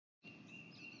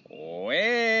Well,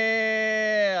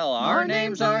 our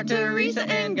names are Teresa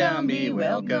and Gumby.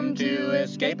 Welcome to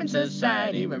Escaping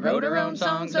Society. We wrote our own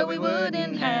songs so we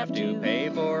wouldn't have to pay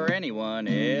for anyone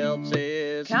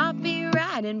else's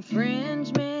copyright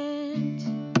infringement.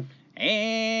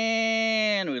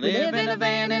 And we live in a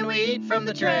van and we eat from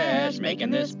the trash,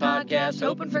 making this podcast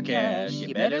hoping for cash.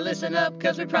 You better listen up,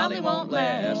 cause we probably won't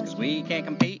last, cause we can't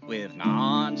compete with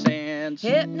nonsense.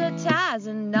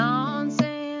 Hypnotizing nonsense.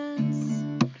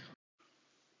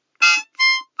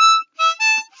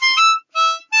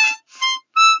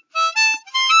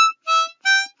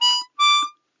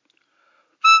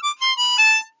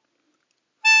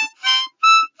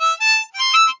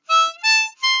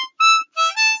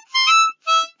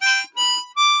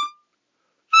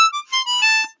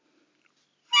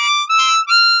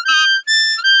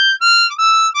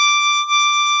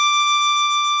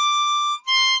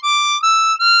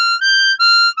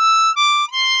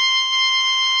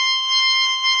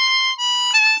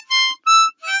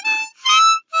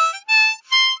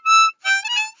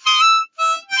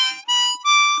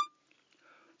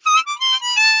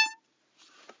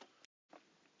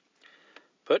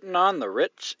 Putting on the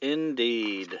Ritz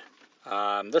indeed.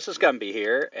 This is Gumby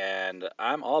here, and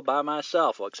I'm all by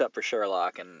myself, well, except for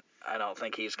Sherlock, and I don't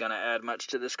think he's going to add much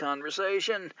to this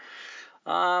conversation.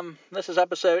 This is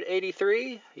episode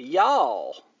 83,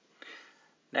 Y'all.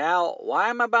 Now, why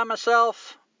am I by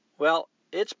myself? Well,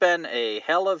 it's been a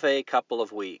hell of a couple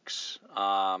of weeks.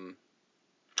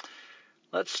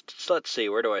 Let's see,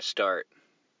 where do I start?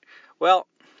 Well,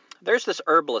 there's this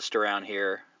herbalist around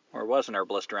here, or was an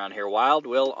herbalist around here, Wild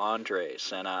Will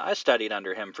Andres, and I studied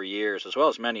under him for years, as well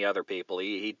as many other people.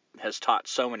 He has taught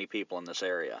so many people in this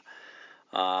area.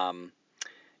 And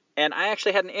I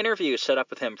actually had an interview set up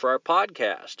with him for our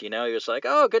podcast. You know, he was like,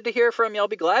 "Oh, good to hear from you. I'll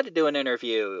be glad to do an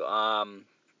interview.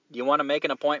 You want to make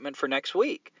an appointment for next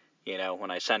week?" You know,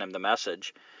 when I sent him the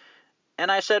message. And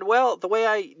I said, well, the way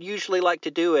I usually like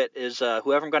to do it is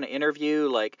whoever I'm going to interview,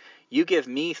 like, you give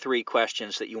me 3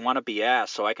 questions that you want to be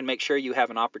asked so I can make sure you have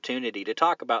an opportunity to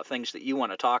talk about things that you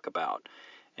want to talk about.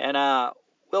 And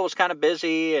Will was kind of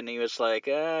busy, and he was like,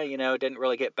 didn't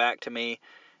really get back to me.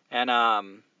 And, I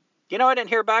didn't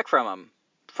hear back from him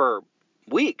for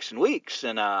weeks and weeks.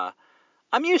 And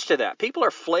I'm used to that. People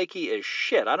are flaky as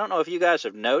shit. I don't know if you guys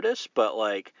have noticed, but,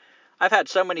 like, I've had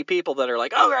so many people that are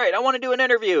like, "Oh, great, I want to do an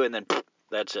interview," and then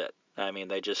that's it. I mean,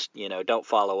 they just, don't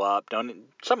follow up.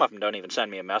 Some of them don't even send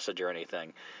me a message or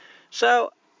anything.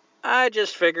 So I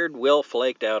just figured Will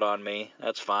flaked out on me.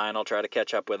 That's fine. I'll try to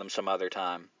catch up with him some other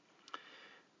time.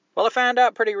 Well, I found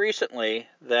out pretty recently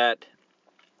that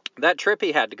trip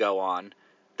he had to go on,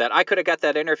 that I could have got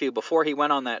that interview before he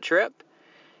went on that trip.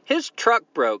 His truck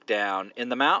broke down in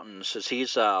the mountains as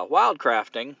he's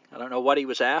wildcrafting. I don't know what he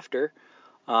was after.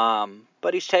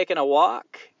 But he's taking a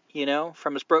walk,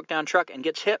 from his broke down truck and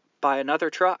gets hit by another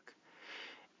truck.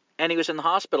 And he was in the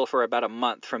hospital for about a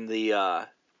month from the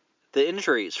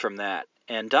injuries from that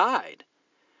and died.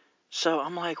 So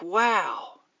I'm like,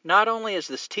 wow. Not only is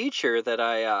this teacher that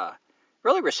I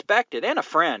really respected and a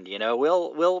friend,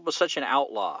 Will was such an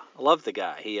outlaw. I love the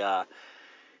guy.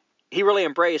 He really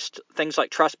embraced things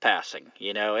like trespassing.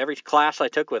 Every class I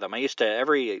took with him, I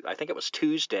think it was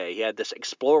Tuesday, he had this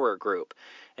explorer group.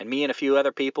 And me and a few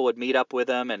other people would meet up with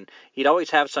him, and he'd always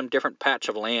have some different patch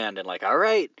of land. And like, all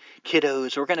right,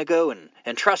 kiddos, we're going to go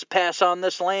and trespass on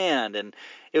this land. And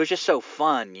it was just so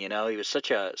fun, He was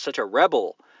such a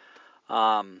rebel.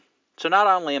 So not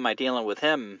only am I dealing with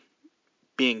him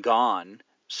being gone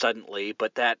suddenly,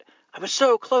 but that I was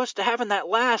so close to having that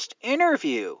last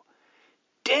interview.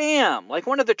 Damn, like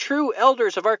one of the true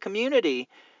elders of our community,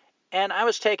 and I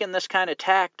was taking this kind of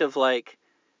tact of like,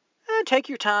 take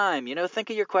your time, think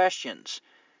of your questions.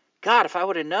 God, if I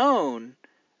would have known,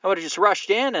 I would have just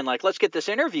rushed in and like, let's get this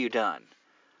interview done.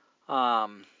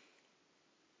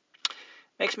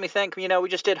 Makes me think, we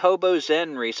just did Hobo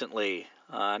Zen recently,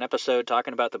 an episode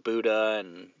talking about the Buddha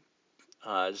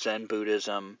and Zen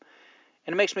Buddhism,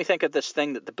 and it makes me think of this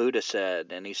thing that the Buddha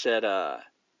said, and he said,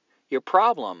 your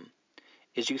problem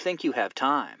is you think you have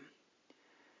time.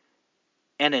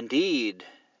 And indeed,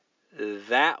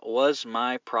 that was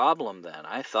my problem then.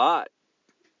 I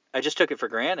just took it for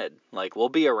granted. Like, we'll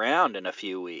be around in a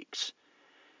few weeks.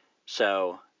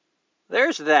 So,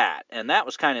 there's that. And that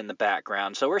was kind of in the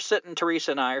background. So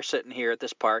Teresa and I are sitting here at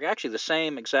this park. Actually, the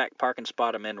same exact parking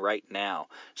spot I'm in right now.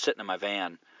 Sitting in my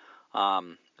van.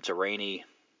 It's a rainy,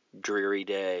 dreary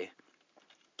day.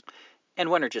 And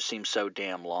winter just seems so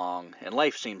damn long, and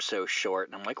life seems so short,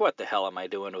 and I'm like, what the hell am I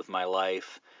doing with my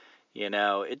life?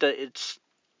 It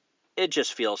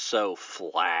just feels so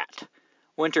flat.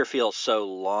 Winter feels so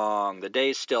long. The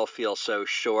days still feel so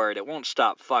short. It won't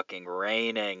stop fucking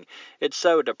raining. It's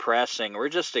so depressing. We're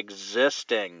just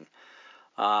existing.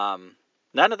 None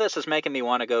of this is making me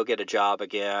want to go get a job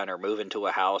again or move into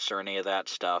a house or any of that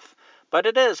stuff. But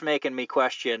it is making me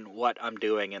question what I'm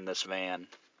doing in this van.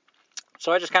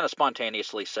 So I just kind of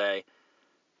spontaneously say,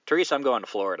 Teresa, I'm going to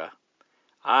Florida.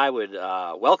 I would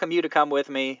welcome you to come with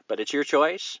me, but it's your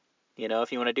choice,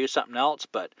 if you want to do something else,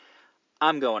 but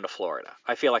I'm going to Florida.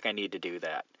 I feel like I need to do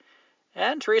that.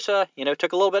 And Teresa,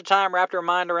 took a little bit of time, wrapped her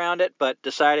mind around it, but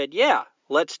decided, yeah,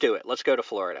 let's do it. Let's go to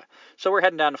Florida. So we're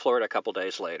heading down to Florida a couple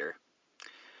days later.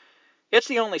 It's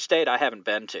the only state I haven't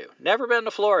been to. Never been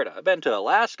to Florida. I've been to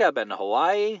Alaska, I've been to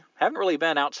Hawaii. Haven't really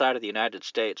been outside of the United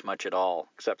States much at all,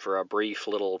 except for a brief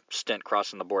little stint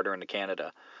crossing the border into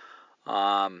Canada.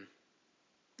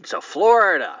 So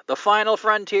Florida, the final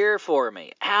frontier for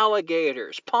me.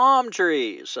 Alligators, palm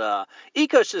trees,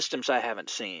 ecosystems I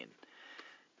haven't seen.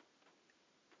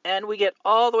 And we get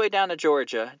all the way down to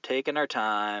Georgia, taking our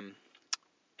time,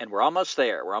 and we're almost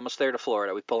there. We're almost there to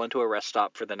Florida. We pull into a rest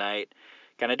stop for the night,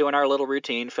 kind of doing our little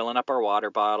routine, filling up our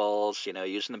water bottles,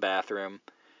 using the bathroom.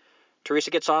 Teresa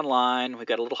gets online. We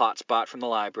got a little hotspot from the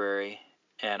library,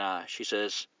 and she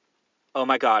says, "Oh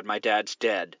my God, my dad's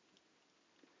dead."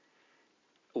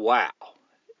 Wow.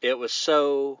 It was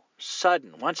so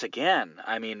sudden. Once again,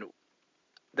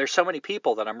 there's so many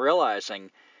people that I'm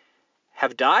realizing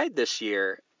have died this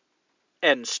year.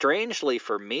 And strangely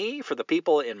for me, for the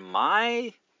people in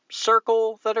my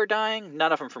circle that are dying,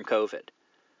 none of them from COVID.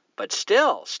 But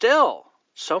still,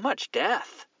 so much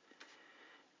death.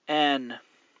 And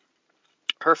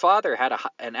her father had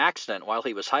an accident while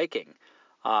he was hiking,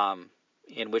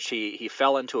 in which he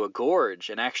fell into a gorge,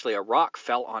 and actually a rock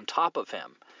fell on top of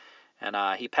him. And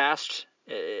he passed,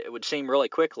 it would seem, really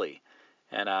quickly.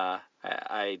 And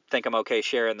I think I'm okay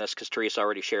sharing this because Teresa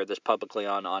already shared this publicly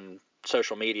on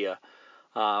social media.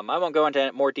 I won't go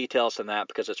into more details than that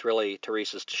because it's really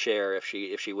Teresa's to share if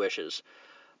she wishes.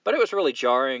 But it was really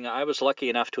jarring. I was lucky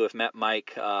enough to have met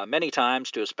Mike many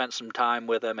times, to have spent some time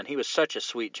with him, and he was such a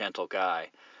sweet, gentle guy.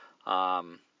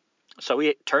 So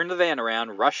we turned the van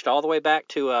around, rushed all the way back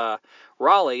to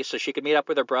Raleigh so she could meet up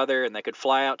with her brother, and they could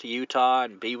fly out to Utah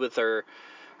and be with her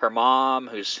mom,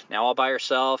 who's now all by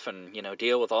herself, and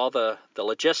deal with all the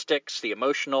logistics, the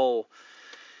emotional,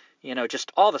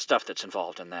 just all the stuff that's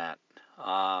involved in that.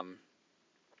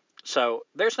 So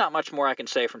there's not much more I can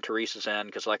say from Teresa's end,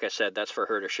 because like I said, that's for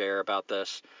her to share about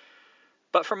this.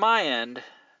 But from my end,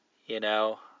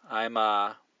 I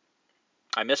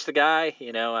miss the guy.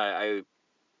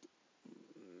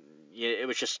 It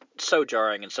was just so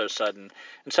jarring and so sudden.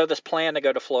 And so this plan to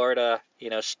go to Florida,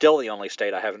 still the only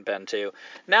state I haven't been to.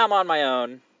 Now I'm on my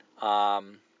own.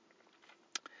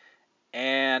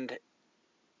 And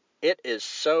it is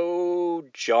so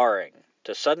jarring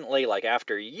to suddenly, like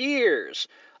after years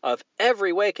of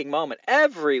every waking moment,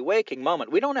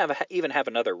 we don't even have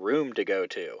another room to go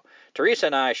to. Teresa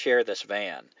and I share this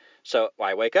van. So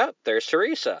I wake up, there's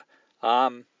Teresa.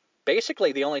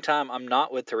 Basically the only time I'm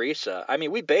not with Teresa.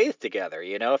 We bathe together,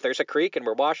 if there's a creek and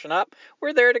we're washing up,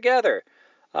 we're there together.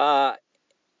 The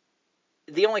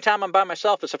only time I'm by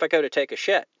myself is if I go to take a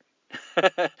shit.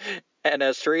 And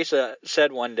as Teresa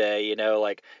said one day,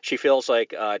 she feels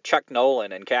like Chuck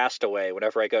Nolan in Castaway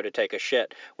whenever I go to take a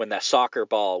shit, when that soccer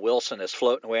ball, Wilson, is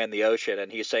floating away in the ocean,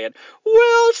 and he's saying,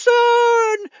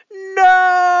 "Wilson!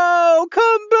 No!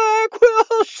 Come back,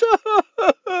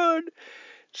 Wilson!"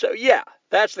 So, yeah,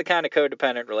 that's the kind of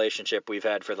codependent relationship we've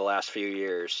had for the last few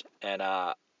years. And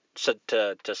so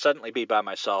to suddenly be by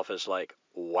myself is like,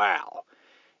 wow.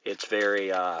 It's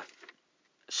very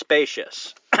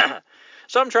spacious.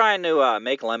 So I'm trying to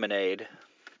make lemonade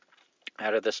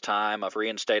out of this time. I've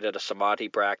reinstated a samadhi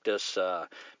practice,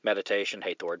 meditation.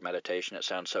 Hate the word meditation. It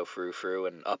sounds so frou-frou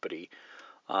and uppity.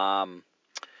 But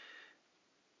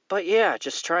yeah,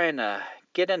 just trying to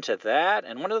get into that.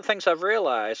 And one of the things I've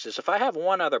realized is if I have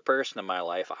one other person in my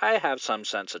life, I have some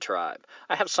sense of tribe.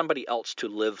 I have somebody else to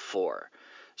live for,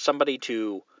 somebody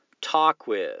to talk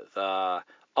with. All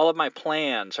of my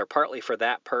plans are partly for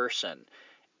that person.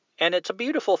 And it's a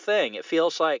beautiful thing. It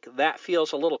feels like that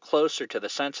feels a little closer to the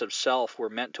sense of self we're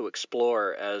meant to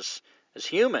explore as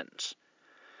humans.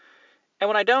 And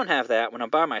when I don't have that, when I'm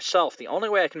by myself, the only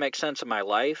way I can make sense of my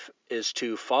life is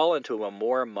to fall into a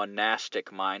more monastic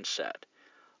mindset.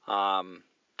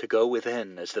 To go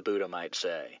within, as the Buddha might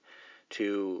say.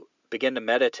 To begin to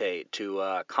meditate,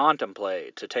 to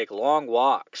contemplate, to take long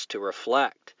walks, to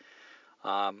reflect.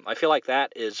 I feel like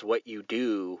that is what you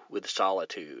do with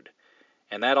solitude.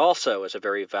 And that also is a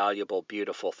very valuable,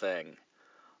 beautiful thing.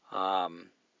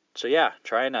 So yeah,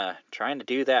 trying to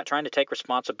do that, trying to take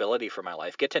responsibility for my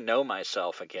life, get to know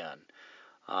myself again.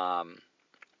 Um,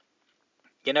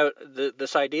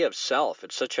 this idea of self,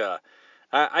 it's such a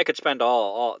I could spend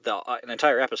an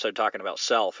entire episode talking about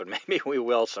self, and maybe we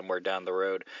will somewhere down the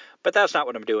road, but that's not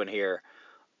what I'm doing here.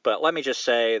 But let me just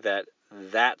say that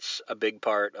that's a big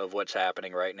part of what's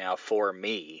happening right now for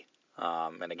me.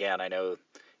 And again, I know,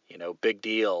 big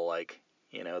deal, like,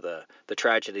 the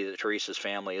tragedy that Teresa's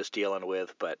family is dealing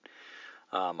with, but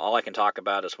all I can talk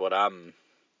about is what I'm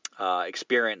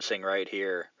experiencing right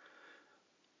here.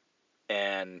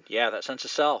 And yeah, that sense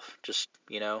of self, just,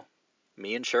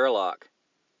 me and Sherlock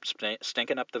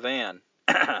stinking up the van.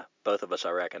 Both of us,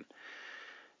 I reckon.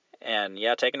 And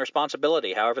yeah, taking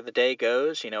responsibility. However the day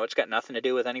goes, it's got nothing to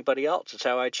do with anybody else. It's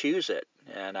how I choose it.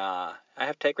 And I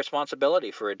have to take responsibility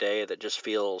for a day that just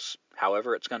feels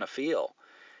however it's going to feel.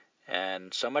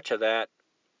 And so much of that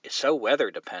is so weather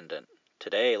dependent.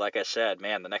 Today, like I said,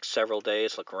 man, the next several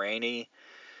days look rainy.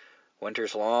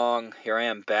 Winter's long. Here I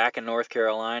am back in North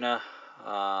Carolina.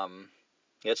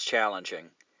 It's challenging.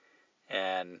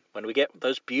 And when we get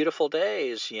those beautiful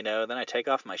days, then I take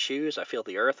off my shoes. I feel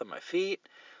the earth on my feet.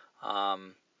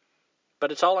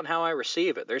 But it's all in how I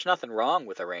receive it. There's nothing wrong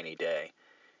with a rainy day.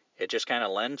 It just kind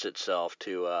of lends itself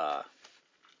to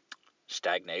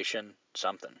stagnation,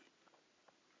 something.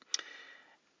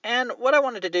 And what I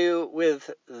wanted to do with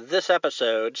this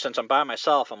episode, since I'm by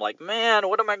myself, I'm like, man,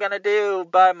 what am I going to do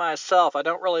by myself? I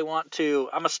don't really want to.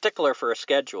 I'm a stickler for a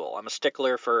schedule. I'm a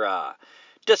stickler for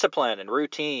discipline and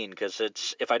routine, because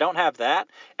if I don't have that,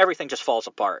 everything just falls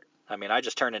apart. I mean, I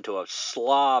just turn into a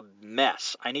slob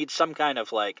mess. I need some kind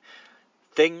of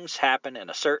things happen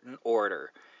in a certain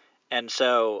order. And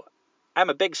so I'm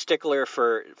a big stickler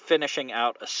for finishing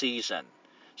out a season.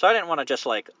 So I didn't want to just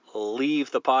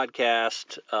leave the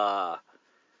podcast,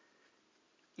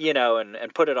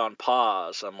 and put it on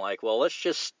pause. I'm like, well, let's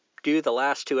just do the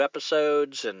last 2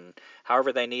 episodes and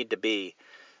however they need to be.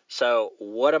 So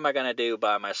what am I going to do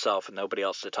by myself with nobody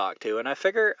else to talk to? And I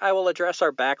figure I will address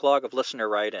our backlog of listener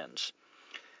write-ins.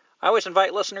 I always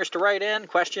invite listeners to write in,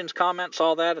 questions, comments,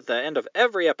 all that at the end of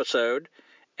every episode.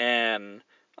 And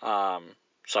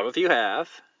some of you have.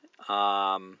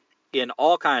 In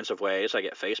all kinds of ways. I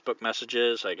get Facebook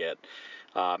messages. I get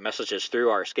messages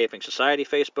through our Escaping Society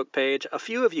Facebook page. A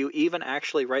few of you even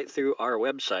actually write through our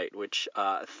website, which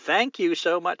thank you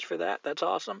so much for that. That's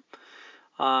awesome.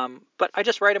 But I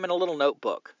just write them in a little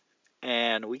notebook,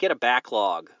 and we get a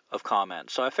backlog of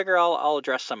comments. So I figure I'll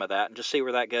address some of that and just see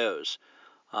where that goes.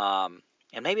 And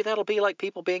maybe that'll be like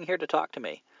people being here to talk to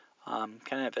me,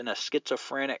 kind of in a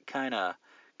schizophrenic, kind of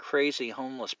crazy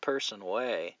homeless person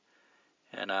way.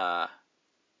 And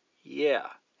yeah.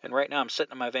 And right now I'm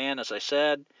sitting in my van, as I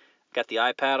said. Got the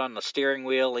iPad on the steering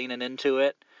wheel, leaning into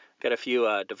it. Got a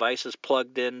few devices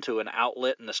plugged into an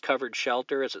outlet in this covered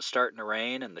shelter as it's starting to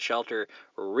rain, and the shelter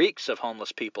reeks of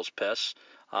homeless people's piss.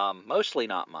 Mostly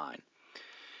not mine.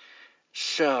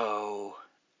 So,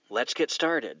 let's get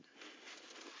started.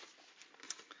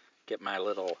 Get my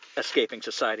little Escaping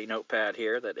Society notepad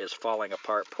here that is falling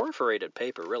apart. Perforated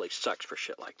paper really sucks for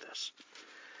shit like this.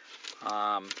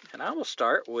 And I will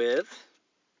start with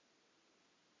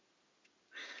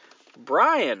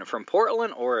Brian from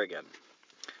Portland, Oregon.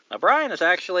 Now, Brian is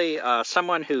actually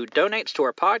someone who donates to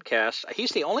our podcast.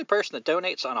 He's the only person that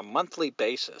donates on a monthly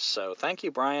basis. So thank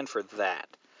you, Brian, for that.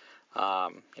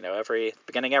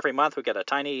 Every month we get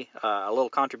a little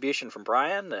contribution from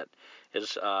Brian that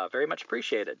is very much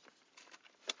appreciated.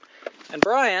 And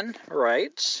Brian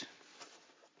writes,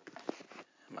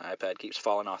 my iPad keeps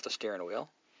falling off the steering wheel.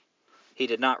 He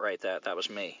did not write that. That was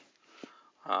me.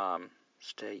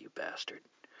 Stay, you bastard.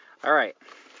 All right.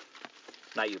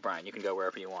 Not you, Brian. You can go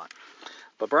wherever you want.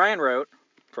 But Brian wrote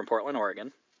from Portland,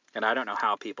 Oregon, and I don't know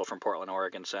how people from Portland,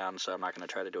 Oregon sound, so I'm not going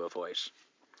to try to do a voice.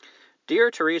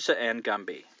 Dear Teresa and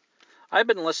Gumby, I've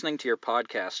been listening to your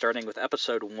podcast starting with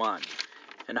episode 1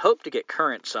 and hope to get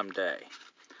current someday.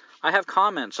 I have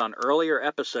comments on earlier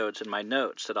episodes in my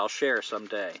notes that I'll share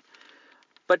someday.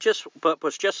 But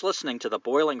was just listening to the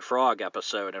Boiling Frog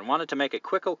episode and wanted to make a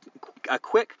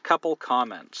quick couple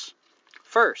comments.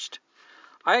 First,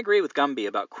 I agree with Gumby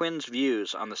about Quinn's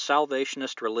views on the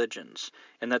salvationist religions,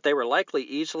 and that they were likely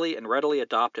easily and readily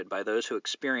adopted by those who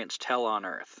experienced hell on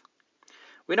earth.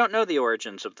 We don't know the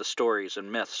origins of the stories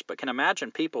and myths, but can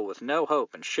imagine people with no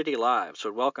hope and shitty lives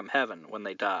would welcome heaven when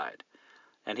they died.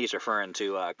 And he's referring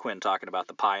to Quinn talking about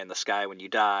the pie in the sky when you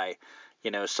die,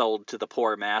 sold to the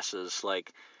poor masses,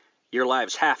 like, your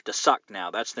lives have to suck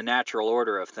now. That's the natural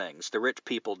order of things. The rich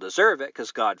people deserve it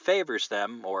because God favors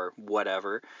them, or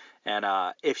whatever, And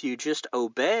if you just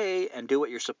obey and do what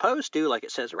you're supposed to, like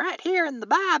it says right here in the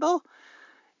Bible,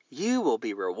 you will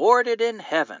be rewarded in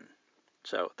heaven.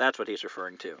 So that's what he's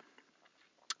referring to.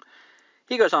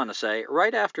 He goes on to say,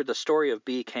 right after the story of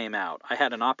B came out, I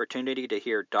had an opportunity to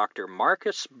hear Dr.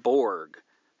 Marcus Borg,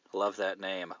 love that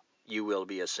name, you will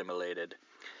be assimilated,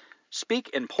 speak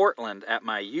in Portland at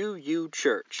my UU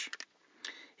church.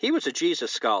 He was a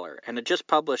Jesus scholar and had just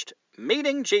published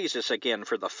Meeting Jesus Again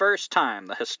for the First Time,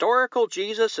 the Historical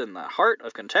Jesus in the Heart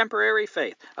of Contemporary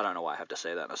Faith. I don't know why I have to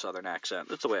say that in a southern accent.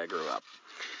 That's the way I grew up.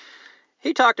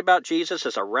 He talked about Jesus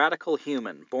as a radical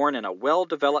human, born in a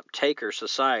well-developed taker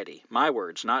society. My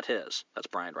words, not his. That's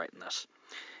Brian writing this.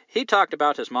 He talked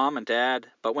about his mom and dad,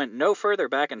 but went no further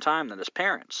back in time than his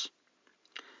parents.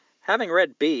 Having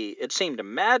read B, it seemed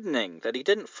maddening that he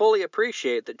didn't fully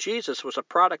appreciate that Jesus was a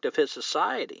product of his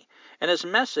society, and his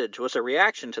message was a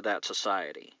reaction to that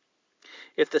society.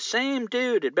 If the same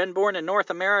dude had been born in North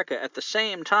America at the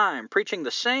same time, preaching the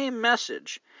same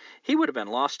message, he would have been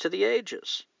lost to the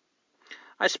ages.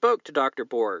 I spoke to Dr.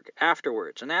 Borg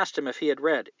afterwards and asked him if he had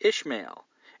read Ishmael,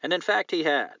 and in fact he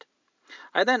had.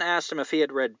 I then asked him if he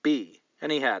had read B,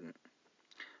 and he hadn't.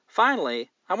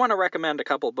 Finally, I want to recommend a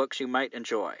couple books you might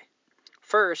enjoy.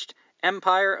 First,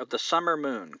 Empire of the Summer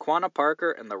Moon, Quanah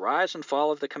Parker and the Rise and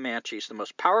Fall of the Comanches, the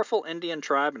most powerful Indian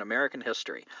tribe in American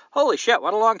history. Holy shit,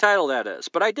 what a long title that is.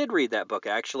 But I did read that book,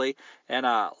 actually, and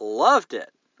loved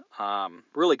it.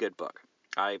 Really good book.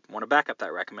 I want to back up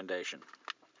that recommendation.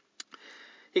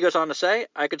 He goes on to say,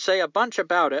 I could say a bunch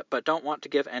about it, but don't want to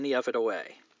give any of it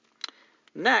away.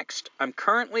 Next, I'm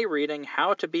currently reading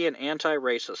How to Be an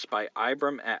Anti-Racist by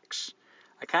Ibram X.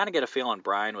 I kind of get a feeling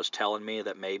Brian was telling me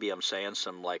that maybe I'm saying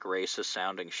some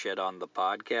racist-sounding shit on the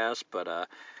podcast, but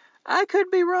I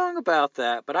could be wrong about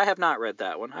that, but I have not read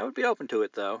that one. I would be open to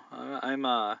it, though.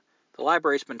 The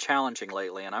library's been challenging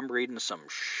lately, and I'm reading some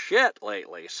shit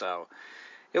lately, so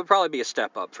it would probably be a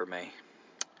step up for me.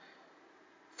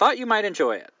 Thought you might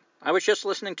enjoy it. I was just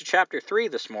listening to Chapter 3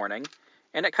 this morning,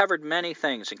 and it covered many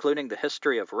things, including the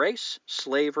history of race,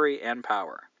 slavery, and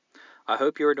power. I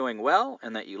hope you are doing well,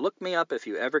 and that you look me up if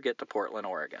you ever get to Portland,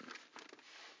 Oregon.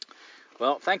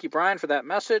 Well, thank you, Brian, for that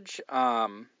message.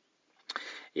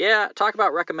 Yeah, talk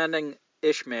about recommending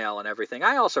Ishmael and everything.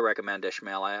 I also recommend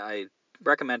Ishmael. I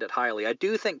recommend it highly. I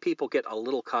do think people get a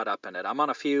little caught up in it. I'm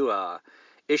on a few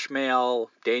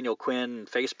Ishmael, Daniel Quinn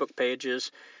Facebook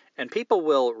pages, and people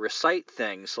will recite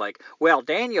things like, well,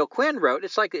 Daniel Quinn wrote,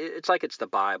 it's like it's the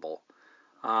Bible.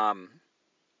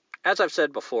 As I've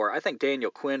said before, I think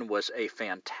Daniel Quinn was a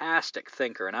fantastic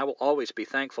thinker, and I will always be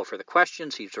thankful for the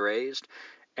questions he's raised,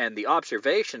 and the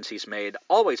observations he's made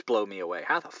always blow me away.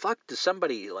 How the fuck does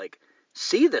somebody,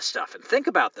 see this stuff and think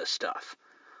about this stuff?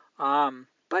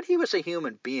 But he was a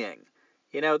human being.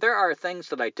 You know, there are things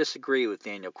that I disagree with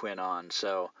Daniel Quinn on,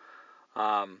 so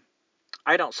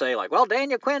I don't say, well,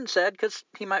 Daniel Quinn said, because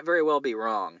he might very well be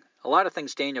wrong. A lot of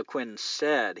things Daniel Quinn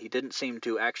said, he didn't seem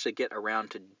to actually get around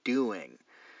to doing.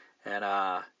 And,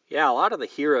 a lot of the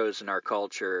heroes in our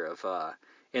culture of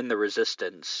in the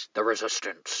resistance,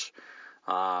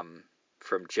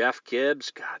 from Jeff Gibbs,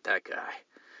 God, that guy,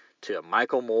 to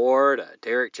Michael Moore, to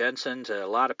Derek Jensen, to a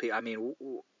lot of people. I mean,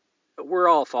 we're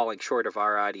all falling short of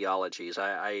our ideologies.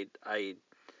 I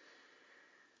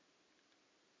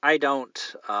don't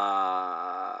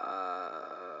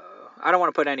want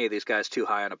to put any of these guys too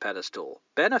high on a pedestal.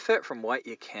 Benefit from what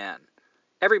you can.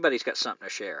 Everybody's got something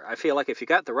to share. I feel like if you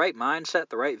got the right mindset,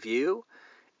 the right view,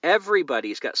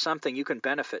 everybody's got something you can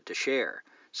benefit to share.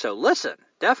 So listen,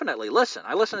 definitely listen.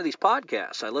 I listen to these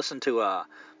podcasts. I listen to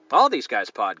all these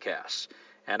guys' podcasts,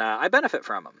 and I benefit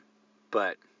from them.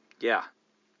 But, yeah,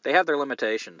 they have their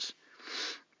limitations.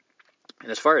 And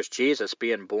as far as Jesus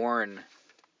being born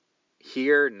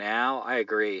here now, I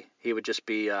agree. He would just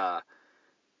be,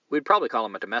 we'd probably call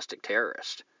him a domestic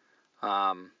terrorist.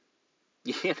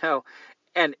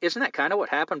 And isn't that kind of what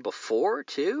happened before,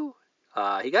 too?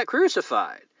 He got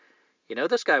crucified.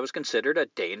 This guy was considered a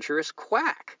dangerous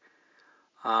quack.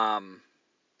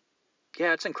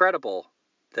 It's incredible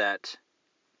that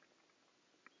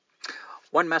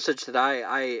one message that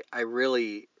I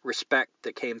really respect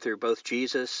that came through both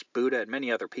Jesus, Buddha, and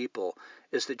many other people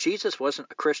is that Jesus wasn't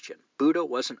a Christian. Buddha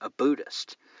wasn't a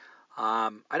Buddhist.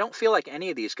 I don't feel like any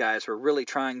of these guys were really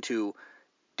trying to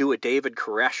do a David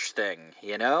Koresh thing,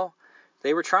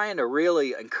 They were trying to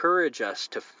really encourage us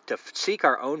to seek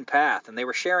our own path, and they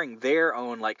were sharing their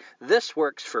own, this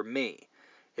works for me.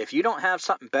 If you don't have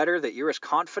something better that you're as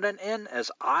confident in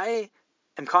as I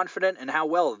am confident in how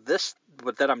well this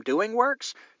that I'm doing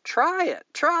works, try it.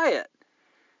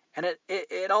 And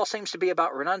it all seems to be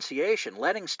about renunciation,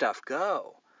 letting stuff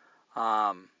go.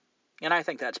 And I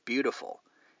think that's beautiful.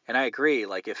 And I agree,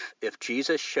 like, if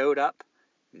Jesus showed up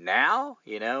now,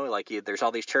 like, there's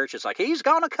all these churches like, he's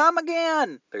gonna come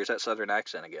again. There's that southern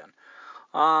accent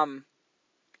again.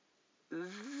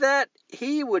 That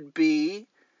he would be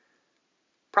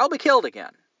probably killed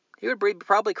again. He would be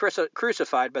probably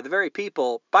crucified by the very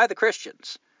people, by the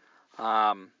Christians.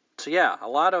 So yeah, a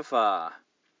lot of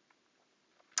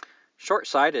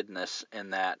short-sightedness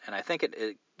in that, and I think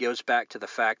it goes back to the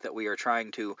fact that we are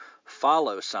trying to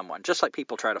follow someone, just like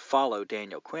people try to follow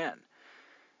Daniel Quinn.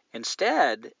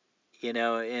 Instead,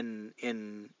 I'm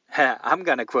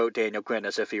going to quote Daniel Quinn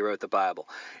as if he wrote the Bible.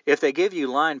 If they give you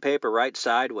lined paper right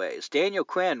sideways, Daniel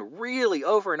Quinn really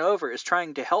over and over is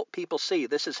trying to help people see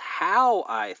this is how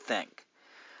I think.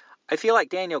 I feel like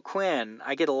Daniel Quinn,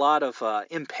 I get a lot of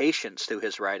impatience through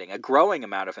his writing, a growing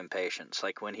amount of impatience,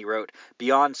 like when he wrote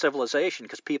Beyond Civilization,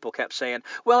 because people kept saying,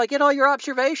 well, I get all your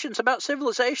observations about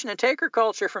civilization and taker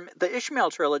culture from the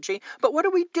Ishmael trilogy, but what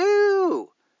do we do?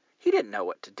 He didn't know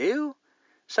what to do,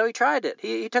 so he tried it.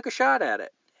 He took a shot at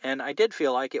it, and I did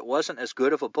feel like it wasn't as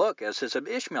good of a book as his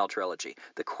Ishmael trilogy.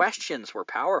 The questions were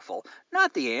powerful,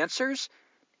 not the answers.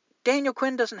 Daniel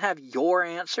Quinn doesn't have your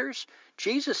answers.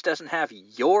 Jesus doesn't have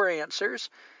your answers.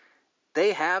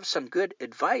 They have some good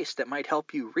advice that might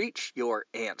help you reach your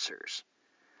answers.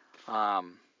 But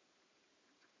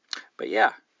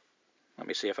yeah, let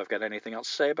me see if I've got anything else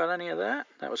to say about any of that.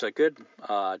 That was a good,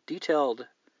 detailed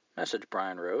message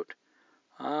Brian wrote.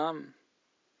 I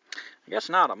guess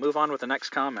not. I'll move on with the next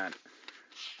comment.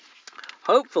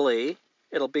 Hopefully,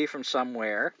 it'll be from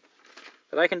somewhere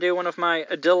that I can do one of my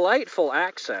delightful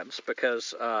accents,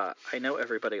 because I know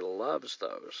everybody loves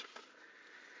those.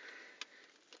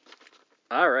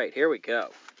 All right, here we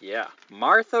go. Yeah,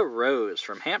 Martha Rose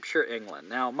from Hampshire, England.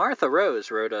 Now, Martha Rose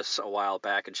wrote us a while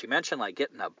back, and she mentioned, like,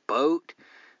 getting a boat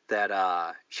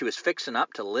that she was fixing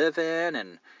up to live in,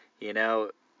 and,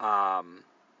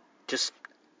 just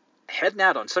heading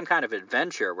out on some kind of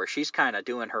adventure where she's kind of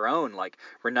doing her own, like,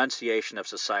 renunciation of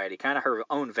society, kind of her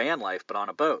own van life, but on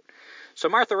a boat. So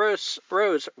Martha Rose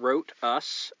wrote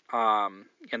us, and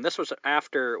this was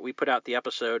after we put out the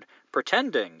episode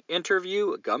Pretending,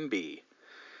 Interview Gumby.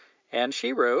 And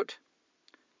she wrote,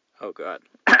 oh God,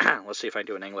 let's see if I can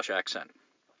do an English accent.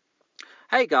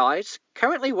 Hey guys,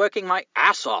 currently working my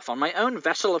ass off on my own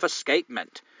vessel of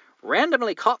escapement.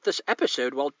 Randomly caught this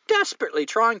episode while desperately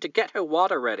trying to get her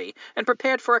water ready and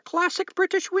prepared for a classic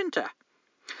British winter.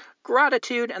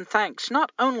 Gratitude and thanks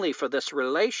not only for this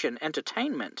relation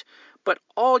entertainment, but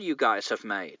all you guys have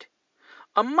made.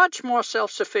 A much more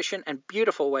self-sufficient and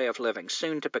beautiful way of living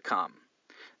soon to become.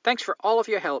 Thanks for all of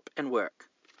your help and work.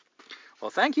 Well,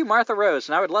 thank you, Martha Rose,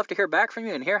 and I would love to hear back from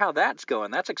you and hear how that's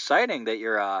going. That's exciting that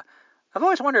you're, I've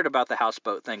always wondered about the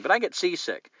houseboat thing, but I get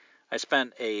seasick. I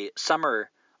spent a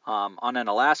summer on an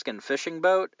Alaskan fishing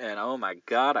boat, and oh my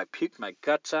God, I puked my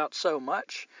guts out so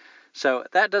much. So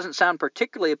that doesn't sound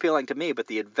particularly appealing to me, but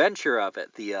the adventure of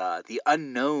it, the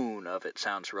unknown of it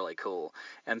sounds really cool.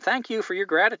 And thank you for your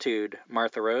gratitude,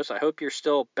 Martha Rose. I hope you're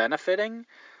still benefiting.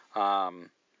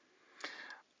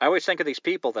 I always think of these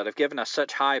people that have given us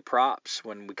such high props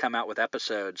when we come out with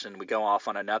episodes and we go off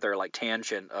on another, like,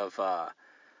 tangent of,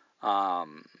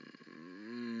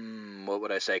 what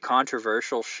would I say,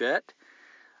 controversial shit.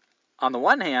 On the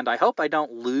one hand, I hope I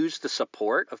don't lose the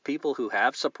support of people who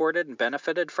have supported and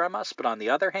benefited from us, but on the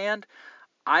other hand,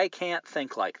 I can't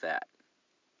think like that.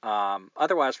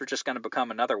 Otherwise, we're just going to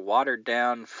become another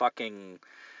watered-down fucking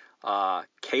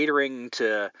catering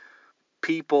to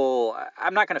people.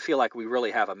 I'm not going to feel like we really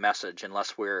have a message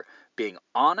unless we're being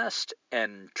honest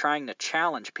and trying to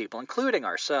challenge people, including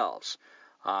ourselves.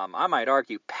 I might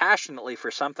argue passionately for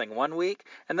something one week,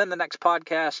 and then the next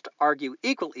podcast argue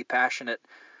equally passionately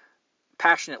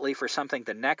for something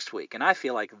the next week, and I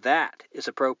feel like that is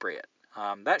appropriate.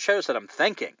 That shows that I'm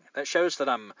thinking. That shows that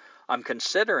I'm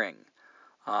considering.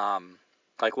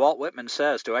 Like Walt Whitman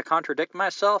says, do I contradict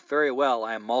myself? Very well,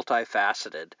 I am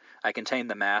multifaceted. I contain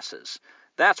the masses.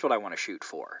 That's what I want to shoot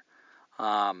for.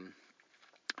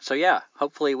 So yeah,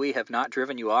 hopefully we have not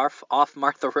driven you off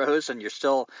Martha Rose, and you're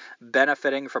still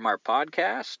benefiting from our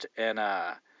podcast. And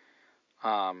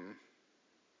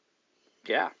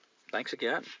yeah, thanks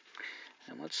again.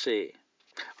 And let's see.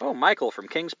 Oh, Michael from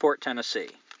Kingsport, Tennessee.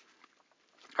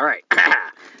 All right.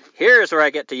 Here's where I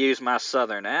get to use my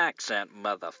southern accent,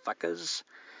 motherfuckers.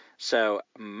 So,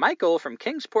 Michael from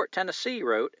Kingsport, Tennessee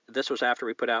wrote, this was after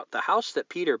we put out The House That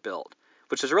Peter Built,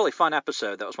 which is a really fun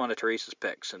episode. That was one of Teresa's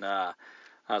picks. And I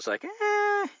was like,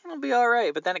 it'll be all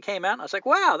right. But then it came out, and I was like,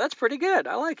 wow, that's pretty good.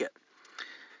 I like it.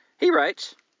 He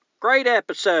writes, Great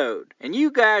episode, and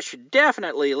you guys should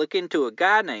definitely look into a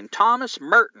guy named Thomas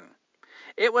Merton.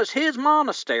 It was his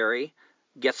monastery,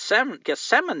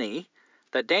 Gethsemane,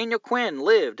 that Daniel Quinn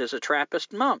lived as a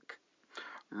Trappist monk.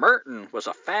 Merton was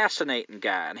a fascinating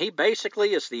guy, and he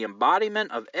basically is the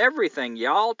embodiment of everything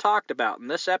y'all talked about in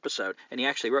this episode. And he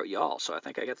actually wrote y'all, so I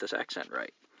think I got this accent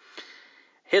right.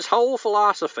 His whole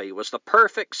philosophy was the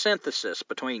perfect synthesis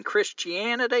between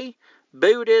Christianity,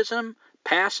 Buddhism,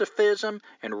 pacifism,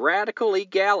 and radical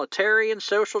egalitarian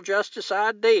social justice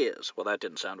ideas. Well, that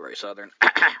didn't sound very Southern.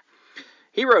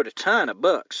 He wrote a ton of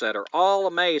books that are all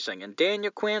amazing, and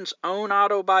Daniel Quinn's own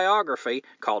autobiography,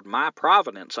 called My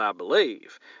Providence, I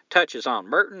believe, touches on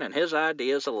Merton and his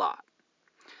ideas a lot.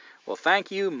 Well, thank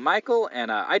you, Michael,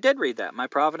 and I did read that, My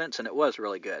Providence, and it was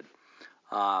really good.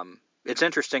 It's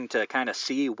interesting to kind of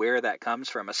see where that comes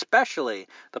from, especially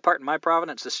the part in My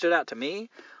Providence that stood out to me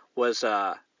was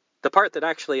the part that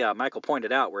actually Michael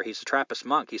pointed out, where he's a Trappist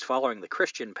monk. He's following the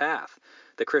Christian path,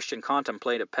 the Christian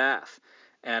contemplative path.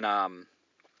 And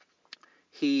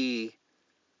he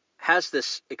has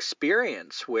this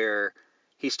experience where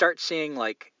he starts seeing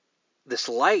like this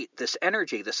light, this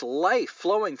energy, this life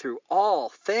flowing through all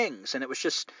things. And it was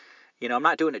just, I'm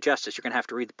not doing it justice. You're going to have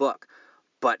to read the book.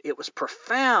 But it was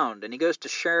profound. And he goes to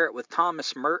share it with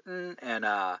Thomas Merton, and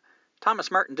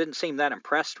Thomas Merton didn't seem that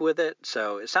impressed with it,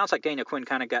 so it sounds like Daniel Quinn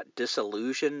kind of got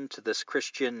disillusioned to this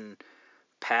Christian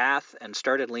path and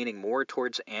started leaning more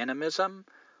towards animism.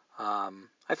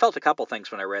 I felt a couple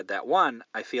things when I read that. One,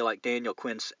 I feel like Daniel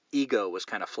Quinn's ego was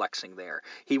kind of flexing there.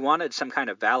 He wanted some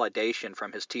kind of validation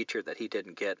from his teacher that he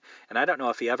didn't get, and I don't know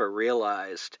if he ever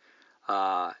realized,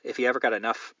 if he ever got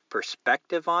enough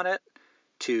perspective on it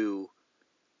to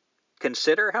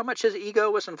consider how much his ego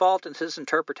was involved in his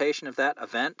interpretation of that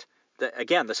event.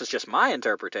 Again, this is just my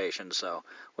interpretation, so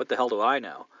what the hell do I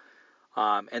know?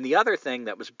 And the other thing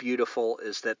that was beautiful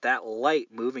is that light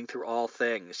moving through all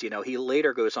things. He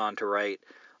later goes on to write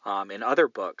in other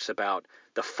books about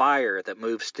the fire that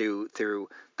moves through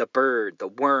the bird, the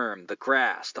worm, the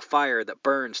grass, the fire that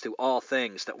burns through all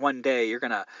things. That one day you're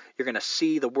gonna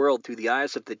see the world through the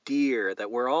eyes of the deer.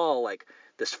 That we're all like,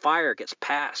 this fire gets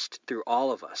passed through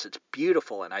all of us. It's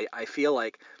beautiful, and I feel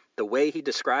like the way he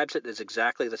describes it is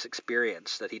exactly this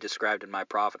experience that he described in My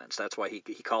Providence. That's why he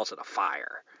calls it a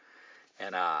fire.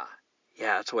 And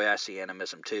that's the way I see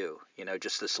animism too.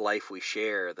 Just this life we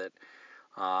share that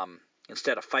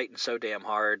instead of fighting so damn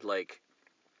hard, like,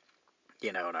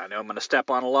 and I know I'm going to step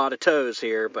on a lot of toes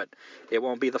here, but it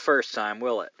won't be the first time,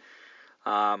 will it?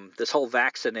 This whole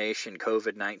vaccination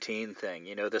COVID-19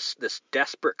 thing, this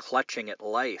desperate clutching at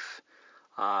life.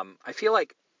 I feel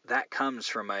like that comes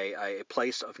from a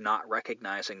place of not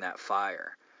recognizing that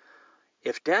fire.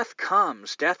 If death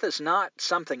comes, death is not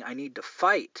something I need to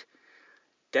fight.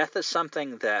 Death is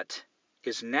something that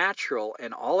is natural,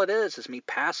 and all it is me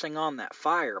passing on that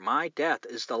fire. My death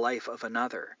is the life of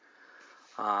another.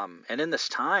 And in this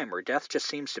time where death just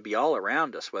seems to be all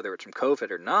around us, whether it's from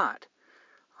COVID or not,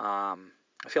 I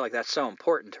feel like that's so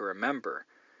important to remember.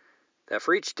 That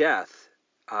for each death,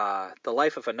 the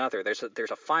life of another, there's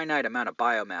a finite amount of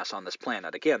biomass on this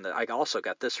planet. Again, I also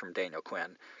got this from Daniel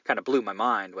Quinn. Kind of blew my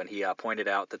mind when he pointed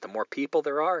out that the more people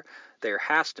there are, there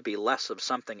has to be less of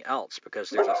something else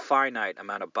because there's a finite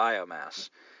amount of biomass.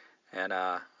 And,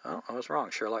 I was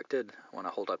wrong. Sherlock did want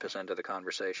to hold up his end of the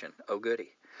conversation. Oh, goody.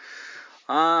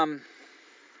 So,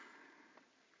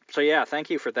 yeah, thank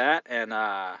you for that. And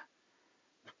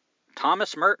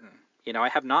Thomas Merton. I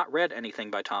have not read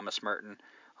anything by Thomas Merton.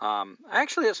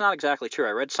 Actually, that's not exactly true.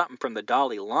 I read something from the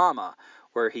Dalai Lama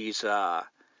where he's kind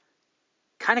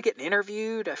of getting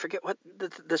interviewed. I forget what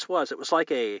this was. It was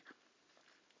like a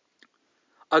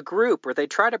group where they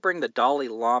try to bring the Dalai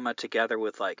Lama together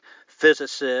with like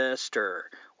physicists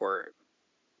or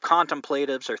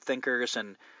contemplatives or thinkers,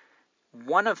 and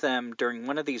one of them during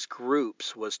one of these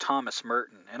groups was Thomas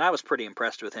Merton, and I was pretty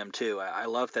impressed with him too. I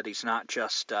love that he's not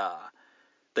just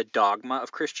the dogma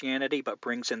of Christianity, but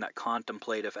brings in that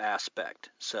contemplative aspect.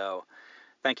 So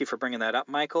thank you for bringing that up,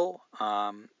 Michael.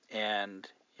 And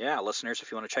yeah, listeners,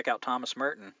 if you want to check out Thomas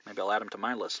Merton, maybe I'll add him to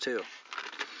my list too.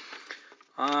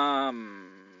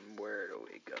 Where do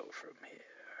we go from here?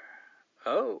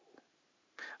 Oh,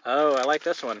 I like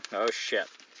this one. Oh, shit.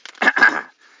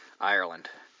 Ireland.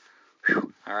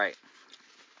 Whew. All right.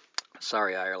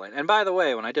 Sorry, Ireland. And by the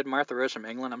way, when I did Martha Rose from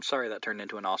England, I'm sorry that turned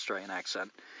into an Australian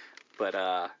accent. But,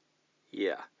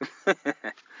 yeah.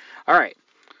 All right.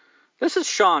 This is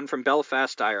Sean from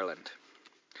Belfast, Ireland.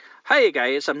 Hey,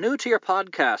 guys, I'm new to your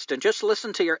podcast and just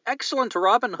listened to your excellent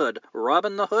Robin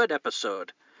the Hood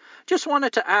episode. Just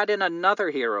wanted to add in another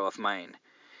hero of mine.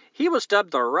 He was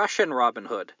dubbed the Russian Robin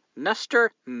Hood,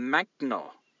 Nestor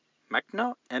Makhno.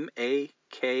 Makhno? M-A-K-H-N-O.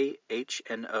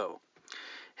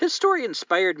 His story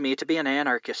inspired me to be an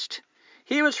anarchist.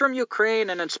 He was from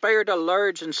Ukraine and inspired a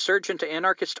large insurgent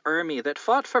anarchist army that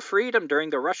fought for freedom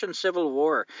during the Russian Civil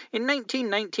War in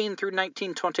 1919 through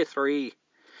 1923.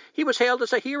 He was hailed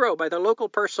as a hero by the local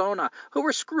persona who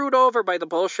were screwed over by the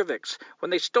Bolsheviks when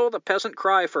they stole the peasant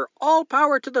cry for all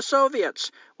power to the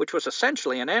Soviets, which was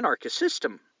essentially an anarchist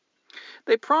system.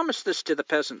 They promised this to the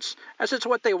peasants, as it's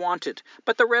what they wanted,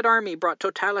 but the Red Army brought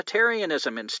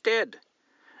totalitarianism instead.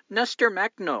 Nestor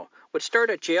Makhno would start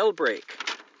a jailbreak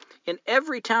in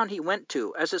every town he went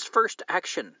to as his first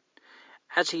action,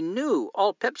 as he knew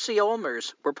all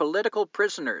Pepsi-Ulmers were political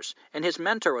prisoners, and his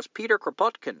mentor was Peter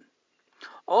Kropotkin.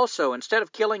 Also, instead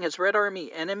of killing his Red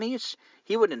Army enemies,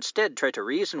 he would instead try to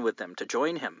reason with them to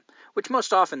join him, which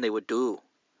most often they would do.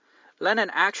 Lenin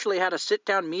actually had a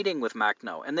sit-down meeting with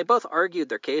Makhno, and they both argued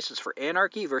their cases for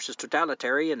anarchy versus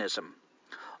totalitarianism.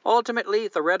 Ultimately,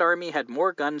 the Red Army had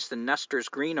more guns than Nestor's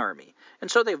Green Army,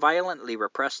 and so they violently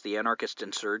repressed the anarchist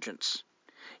insurgents.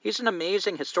 He's an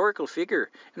amazing historical figure,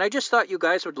 and I just thought you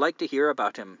guys would like to hear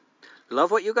about him.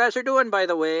 Love what you guys are doing, by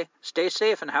the way. Stay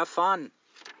safe and have fun.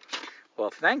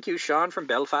 Well, thank you, Sean from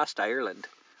Belfast, Ireland.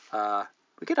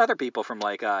 We get other people from,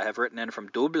 have written in from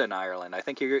Dublin, Ireland. I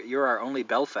think you're our only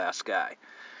Belfast guy.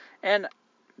 And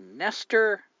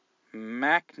Nestor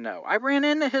Makhno. I ran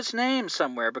into his name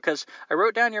somewhere because I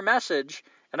wrote down your message,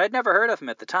 and I'd never heard of him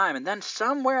at the time. And then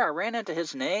somewhere I ran into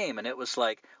his name, and it was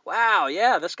like, wow,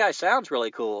 yeah, this guy sounds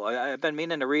really cool. I've been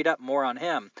meaning to read up more on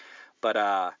him.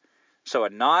 But, so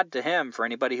a nod to him for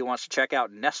anybody who wants to check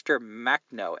out Nestor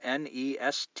Makhno,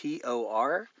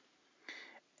 Nestor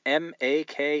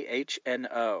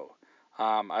Makhno.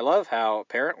 I love how,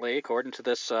 apparently, according to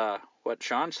this, what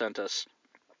Sean sent us,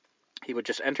 he would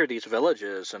just enter these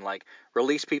villages and,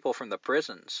 release people from the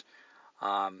prisons.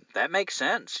 That makes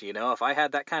sense, if I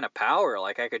had that kind of power,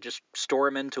 I could just store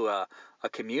him into a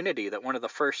community that one of the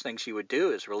first things you would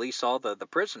do is release all the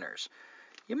prisoners.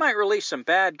 You might release some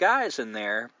bad guys in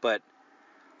there, but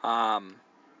I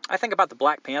think about the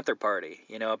Black Panther Party,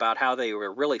 about how they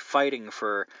were really fighting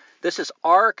for, this is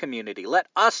our community. Let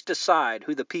us decide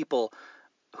who the people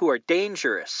who are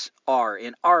dangerous are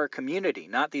in our community,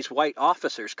 not these white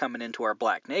officers coming into our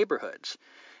black neighborhoods.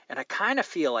 And I kind of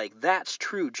feel like that's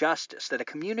true justice, that a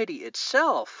community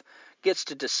itself gets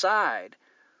to decide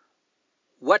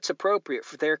what's appropriate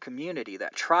for their community,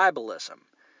 that tribalism.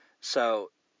 So,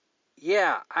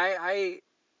 yeah,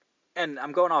 and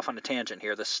I'm going off on a tangent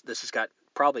here. This has got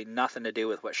probably nothing to do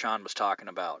with what Sean was talking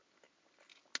about.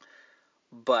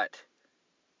 But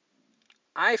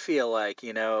I feel like,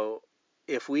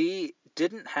 if we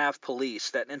didn't have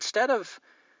police, that instead of,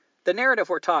 the narrative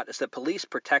we're taught is that police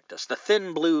protect us, the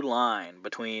thin blue line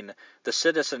between the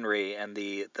citizenry and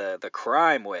the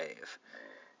crime wave,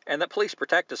 and that police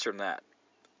protect us from that.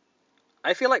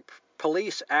 I feel like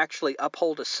police actually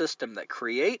uphold a system that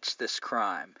creates this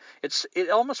crime. It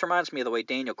almost reminds me of the way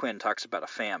Daniel Quinn talks about a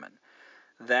famine.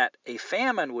 That a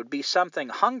famine would be something,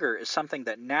 hunger is something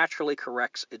that naturally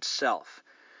corrects itself.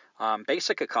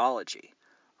 Basic ecology.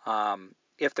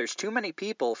 If there's too many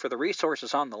people for the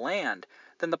resources on the land,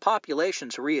 then the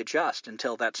populations readjust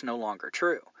until that's no longer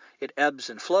true. It ebbs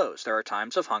and flows. There are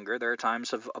times of hunger, there are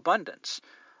times of abundance.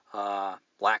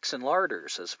 Lacks and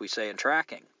larders, as we say in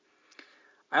tracking.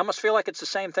 I almost feel like it's the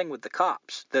same thing with the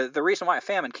cops. The reason why a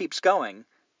famine keeps going,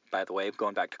 by the way,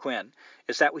 going back to Quinn,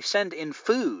 is that we send in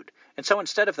food. And so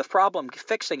instead of the problem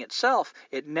fixing itself,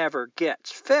 it never gets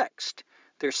fixed.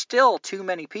 There's still too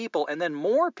many people, and then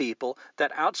more people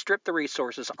that outstrip the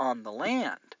resources on the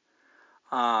land.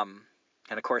 And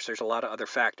of course, there's a lot of other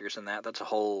factors in that. That's a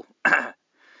whole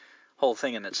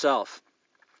thing in itself.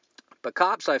 But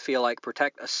cops, I feel like,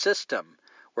 protect a system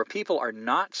where people are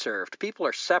not served, people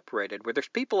are separated, where there's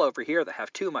people over here that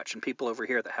have too much and people over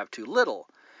here that have too little.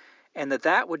 And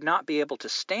that would not be able to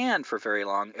stand for very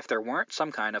long if there weren't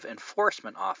some kind of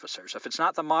enforcement officers. If it's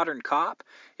not the modern cop,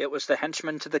 it was the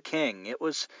henchman to the king. It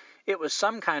was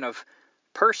some kind of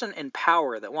person in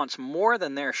power that wants more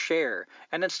than their share.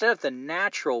 And instead of the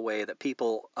natural way that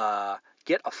people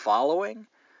get a following,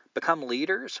 become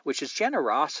leaders, which is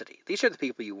generosity. These are the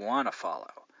people you want to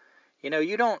follow.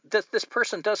 You don't. This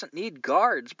person doesn't need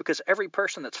guards because every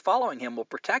person that's following him will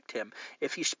protect him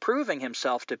if he's proving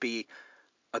himself to be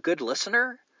a good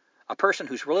listener, a person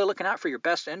who's really looking out for your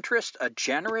best interest, a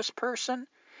generous person.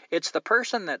 It's the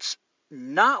person that's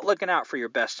not looking out for your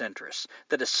best interests,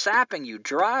 that is sapping you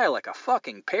dry like a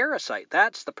fucking parasite.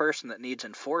 That's the person that needs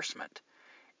enforcement.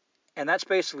 And that's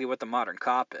basically what the modern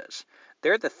cop is.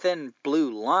 They're the thin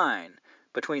blue line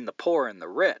between the poor and the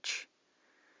rich.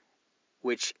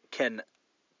 which can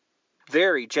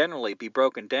very generally be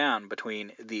broken down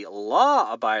between the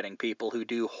law-abiding people who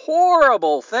do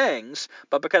horrible things,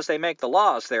 but because they make the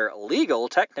laws, they're legal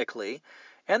technically,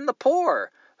 and the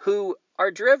poor who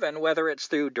are driven, whether it's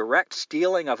through direct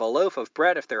stealing of a loaf of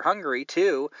bread if they're hungry,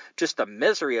 to just the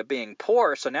misery of being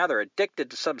poor, so now they're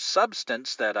addicted to some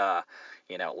substance that,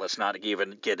 let's not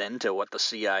even get into what the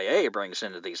CIA brings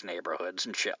into these neighborhoods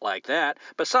and shit like that,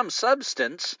 but some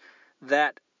substance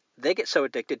that they get so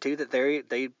addicted to that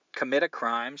they commit a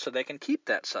crime so they can keep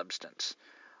that substance.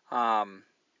 So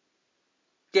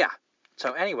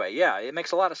anyway, it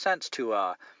makes a lot of sense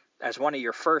to, as one of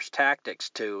your first tactics,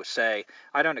 to say,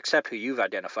 I don't accept who you've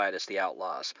identified as the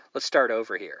outlaws. Let's start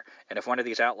over here. And if one of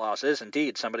these outlaws is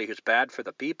indeed somebody who's bad for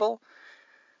the people,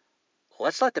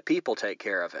 let's let the people take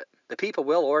care of it. The people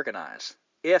will organize,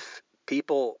 if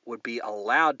people would be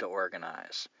allowed to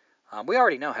organize. We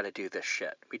already know how to do this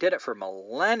shit. We did it for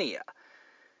millennia.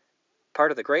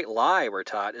 Part of the great lie we're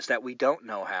taught is that we don't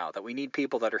know how, that we need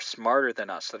people that are smarter than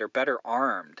us, that are better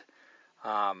armed.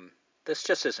 This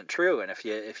just isn't true, and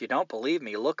if you don't believe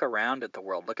me, look around at the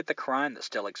world. Look at the crime that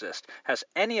still exists. Has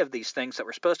any of these things that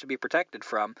we're supposed to be protected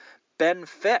from been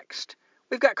fixed?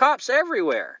 We've got cops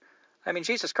everywhere. I mean,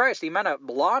 Jesus Christ, the amount of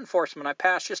law enforcement I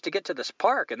passed just to get to this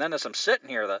park, and then as I'm sitting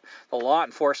here, the law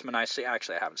enforcement I see,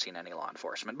 actually I haven't seen any law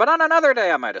enforcement, but on another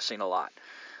day I might have seen a lot.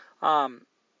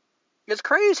 It's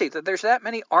crazy that there's that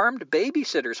many armed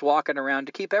babysitters walking around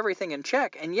to keep everything in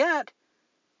check, and yet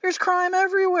there's crime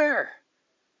everywhere.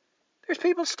 There's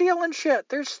people stealing shit.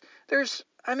 There's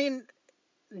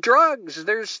drugs.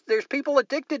 There's people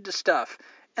addicted to stuff,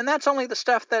 and that's only the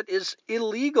stuff that is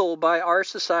illegal by our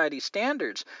society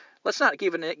standards. Let's not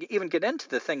even get into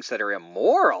the things that are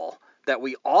immoral that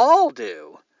we all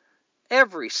do.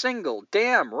 Every single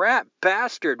damn rat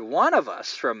bastard one of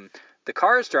us, from the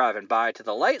cars driving by to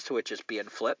the light switches being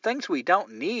flipped, things we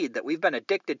don't need that we've been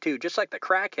addicted to, just like the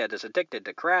crackhead is addicted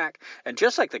to crack, and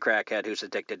just like the crackhead who's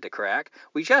addicted to crack,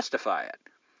 we justify it.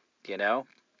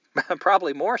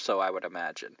 Probably more so, I would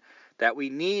imagine. That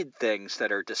we need things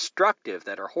that are destructive,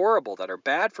 that are horrible, that are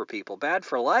bad for people, bad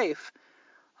for life,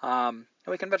 and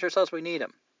we convince ourselves we need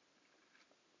them.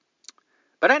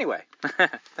 But anyway,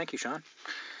 thank you, Sean.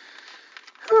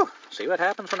 Whew. See what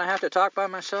happens when I have to talk by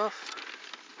myself?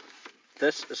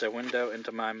 This is a window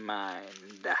into my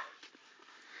mind.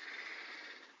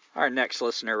 Our next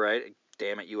listener, right?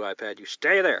 Damn it, you iPad, you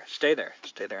stay there. Stay there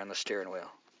on the steering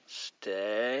wheel.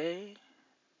 Stay.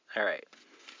 All right.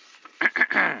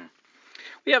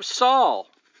 We have Saul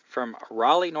from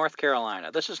Raleigh, North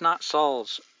Carolina. This is not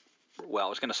Saul's, I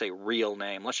was going to say real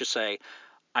name. Let's just say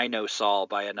I know Saul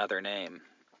by another name.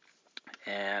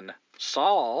 And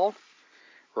Saul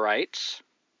writes,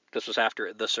 this was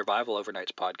after the Survival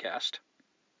Overnights podcast.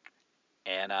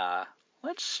 And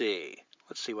let's see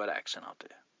what accent I'll do.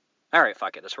 All right,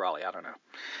 fuck it, it's Raleigh, I don't know.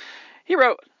 He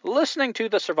wrote, listening to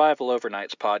the Survival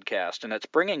Overnights podcast, and it's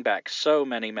bringing back so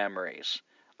many memories.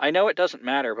 I know it doesn't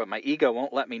matter, but my ego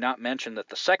won't let me not mention that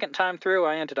the second time through,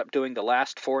 I ended up doing the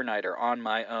last 4-nighter on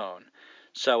my own.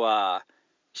 So,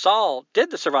 Saul did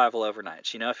the Survival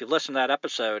Overnights. If you listen to that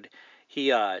episode,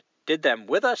 he did them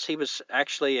with us. He was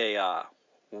actually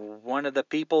one of the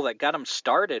people that got him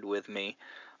started with me.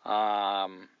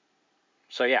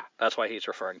 So yeah, that's why he's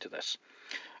referring to this.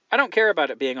 I don't care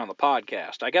about it being on the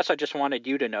podcast. I guess I just wanted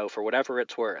you to know for whatever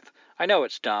it's worth. I know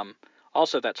it's dumb.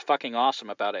 Also, that's fucking awesome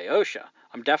about Aosha.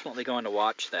 I'm definitely going to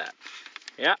watch that.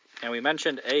 Yeah, and we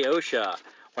mentioned Aosha,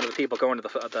 one of the people going to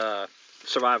the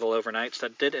Survival Overnights,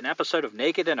 that did an episode of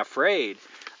Naked and Afraid.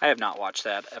 I have not watched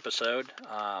that episode.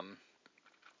 I'm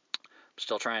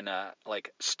still trying to,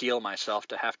 steel myself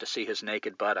to have to see his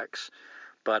naked buttocks.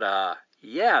 But,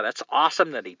 yeah, that's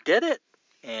awesome that he did it.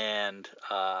 And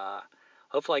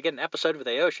hopefully I get an episode with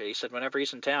Aosha. He said whenever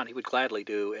he's in town, he would gladly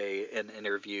do an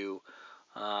interview.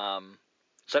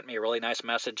 Sent me a really nice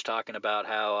message talking about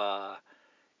how,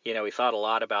 he thought a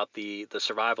lot about the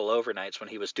Survival Overnights when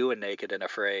he was doing Naked and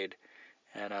Afraid.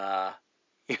 And,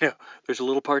 there's a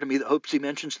little part of me that hopes he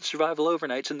mentions the Survival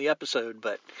Overnights in the episode,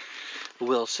 but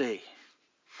we'll see.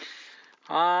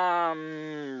 All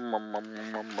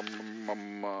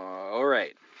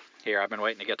right. Here, I've been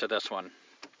waiting to get to this one.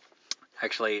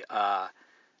 Actually,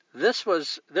 this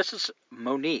is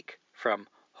Monique from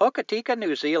Hokitika,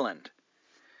 New Zealand.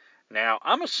 Now,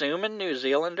 I'm assuming New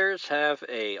Zealanders have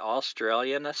a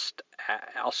Australianesque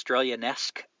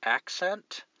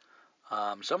accent. So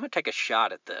I'm going to take a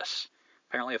shot at this.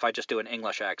 Apparently, if I just do an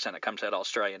English accent, it comes out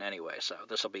Australian anyway, so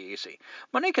this will be easy.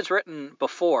 Monique has written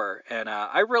before, and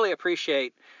I really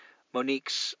appreciate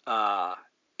Monique's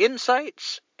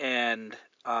insights and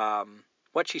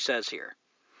what she says here.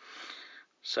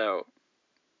 So,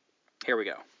 here we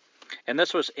go. And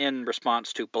this was in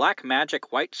response to Black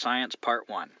Magic, White Science Part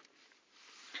 1.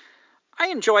 I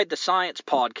enjoyed the science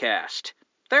podcast.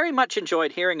 Very much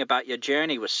enjoyed hearing about your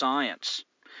journey with science.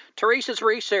 Teresa's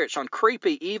research on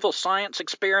creepy, evil science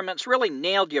experiments really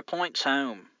nailed your points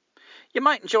home. You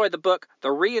might enjoy the book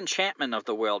The Re-Enchantment of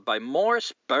the World by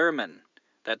Morris Berman.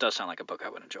 That does sound like a book I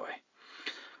would enjoy.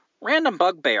 Random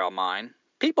bugbear of mine.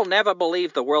 People never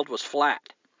believed the world was flat.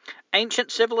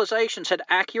 Ancient civilizations had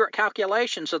accurate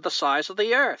calculations of the size of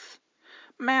the Earth.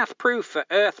 Math proof for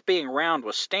Earth being round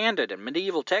was standard in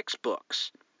medieval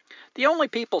textbooks. The only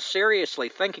people seriously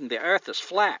thinking the Earth is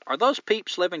flat are those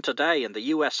peeps living today in the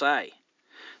USA.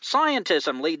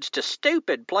 Scientism leads to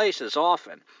stupid places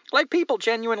often, like people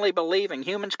genuinely believing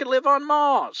humans could live on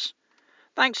Mars.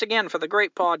 Thanks again for the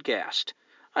great podcast.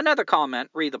 Another comment,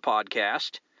 read the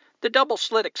podcast. The double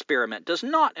slit experiment does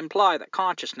not imply that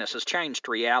consciousness has changed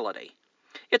reality.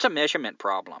 It's a measurement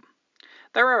problem.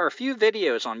 There are a few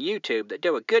videos on YouTube that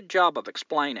do a good job of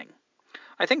explaining.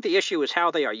 I think the issue is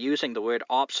how they are using the word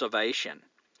observation.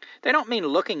 They don't mean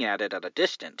looking at it at a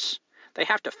distance. They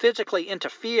have to physically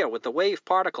interfere with the wave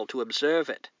particle to observe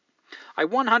it. I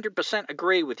 100%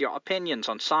 agree with your opinions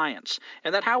on science,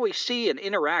 and that how we see and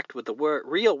interact with the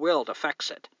real world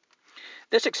affects it.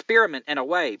 This experiment, in a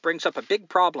way, brings up a big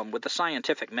problem with the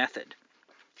scientific method,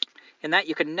 in that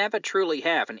you can never truly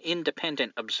have an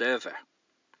independent observer.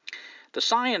 The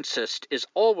scientist is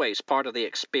always part of the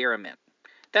experiment.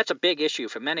 That's a big issue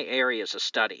for many areas of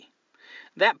study.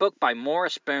 That book by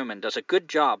Morris Berman does a good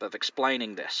job of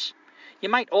explaining this. You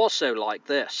might also like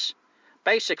this.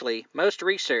 Basically, most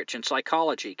research in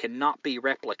psychology cannot be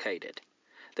replicated.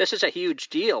 This is a huge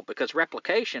deal because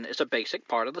replication is a basic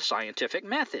part of the scientific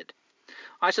method.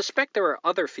 I suspect there are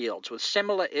other fields with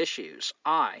similar issues.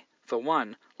 I, for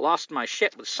one, lost my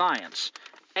shit with science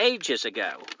ages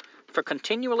ago for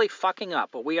continually fucking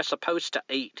up what we are supposed to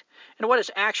eat and what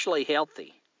is actually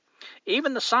healthy.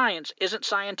 Even the science isn't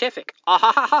scientific.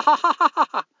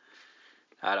 Ah-ha-ha-ha-ha-ha-ha.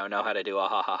 I don't know how to do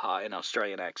ah-ha-ha-ha in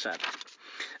Australian accent.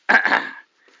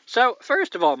 So,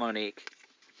 first of all, Monique,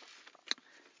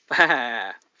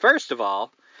 I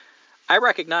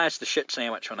recognize the shit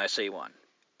sandwich when I see one.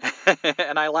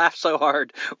 And I laughed so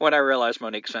hard when I realized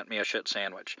Monique sent me a shit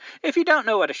sandwich. If you don't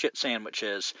know what a shit sandwich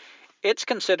is, it's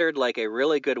considered like a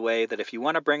really good way that if you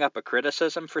want to bring up a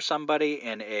criticism for somebody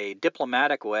in a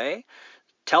diplomatic way,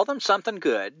 tell them something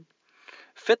good,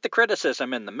 fit the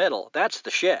criticism in the middle, that's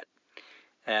the shit.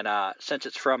 And since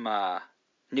it's from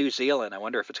New Zealand, I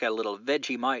wonder if it's got a little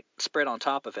Vegemite spread on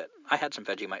top of it. I had some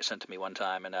Vegemite sent to me one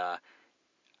time, and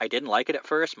I didn't like it at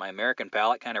first. My American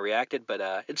palate kind of reacted,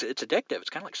 but it's addictive. It's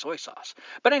kind of like soy sauce.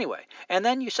 But anyway, and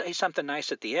then you say something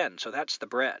nice at the end, so that's the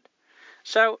bread.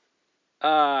 So,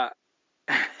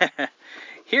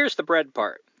 here's the bread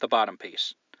part, the bottom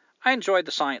piece. I enjoyed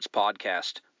the science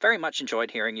podcast. Very much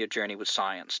enjoyed hearing your journey with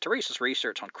science. Teresa's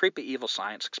research on creepy evil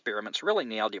science experiments really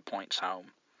nailed your points home.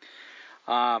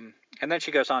 And then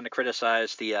she goes on to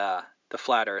criticize the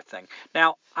flat earth thing.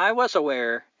 Now, I was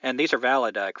aware, and these are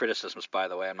valid criticisms, by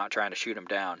the way. I'm not trying to shoot them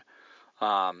down.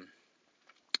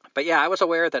 But yeah, I was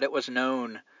aware that it was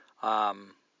known, I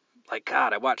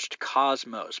watched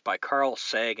Cosmos by Carl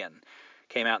Sagan.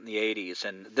 Came out in the 80s,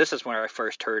 and this is where I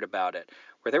first heard about it,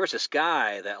 where there was this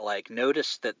guy that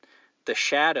noticed that the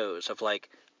shadows of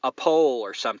a pole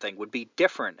or something would be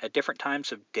different at different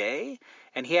times of day,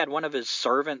 and he had one of his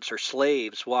servants or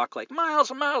slaves walk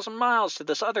miles and miles and miles to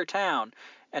this other town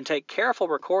and take careful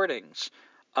recordings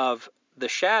of the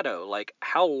shadow,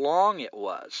 how long it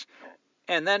was,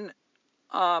 and then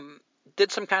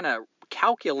did some kind of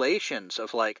calculations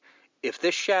of if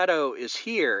this shadow is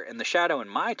here and the shadow in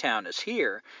my town is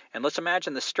here, and let's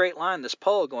imagine the straight line, this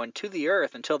pole going to the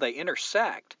earth until they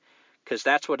intersect, because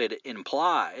that's what it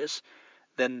implies,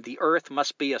 then the earth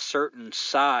must be a certain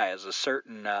size, a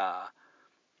certain,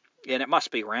 and it must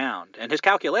be round. And his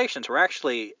calculations were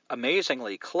actually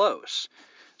amazingly close.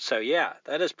 So yeah,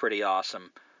 that is pretty awesome.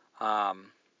 And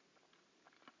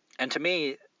to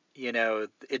me,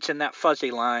 it's in that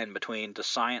fuzzy line between does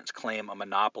science claim a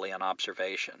monopoly on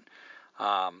observation.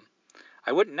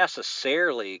 I wouldn't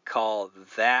necessarily call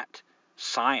that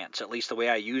science, at least the way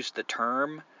I use the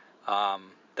term.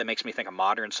 That makes me think of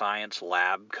modern science,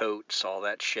 lab coats, all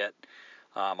that shit,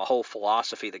 a whole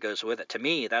philosophy that goes with it. To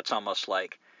me, that's almost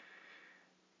like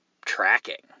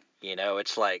tracking.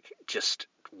 It's just,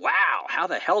 wow, how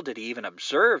the hell did he even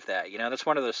observe that? That's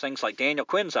one of those things like Daniel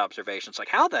Quinn's observations.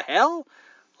 How the hell?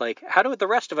 How do the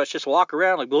rest of us just walk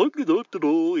around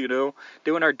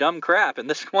doing our dumb crap? And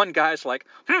this one guy's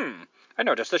I I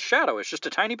noticed this shadow is just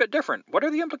a tiny bit different. What are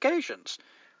the implications?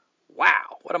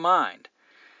 Wow, what a mind.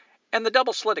 And the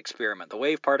double slit experiment, the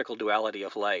wave-particle duality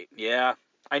of light. Yeah,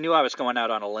 I knew I was going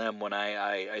out on a limb when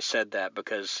I said that,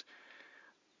 because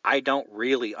I don't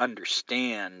really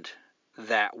understand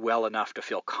that well enough to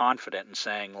feel confident in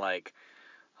saying, like,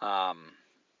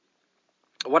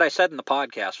 what I said in the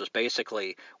podcast was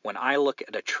basically, when I look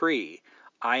at a tree,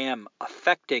 I am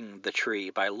affecting the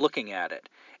tree by looking at it.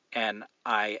 And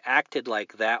I acted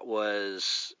like that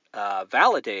was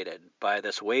validated by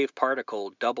this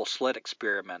wave-particle double-slit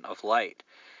experiment of light.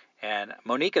 And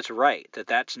Monique is right that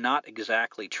that's not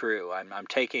exactly true. I'm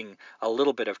taking a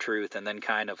little bit of truth and then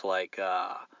kind of like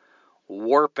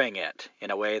warping it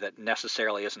in a way that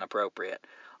necessarily isn't appropriate.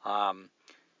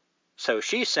 So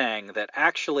she's saying that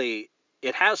actually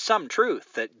it has some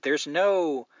truth, that there's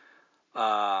no,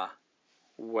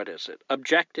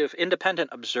 objective, independent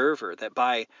observer, that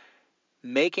by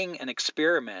making an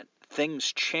experiment,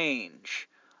 things change.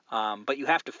 But you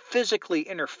have to physically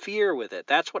interfere with it.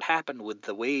 That's what happened with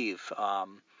the wave,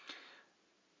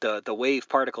 the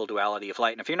wave-particle duality of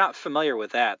light. And if you're not familiar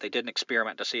with that, they did an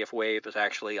experiment to see if wave is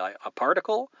actually a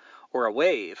particle or a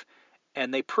wave,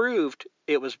 and they proved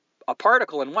it was a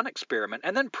particle in one experiment,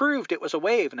 and then proved it was a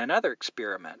wave in another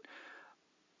experiment.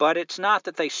 But it's not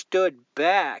that they stood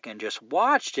back and just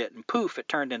watched it and poof, it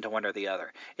turned into one or the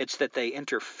other. It's that they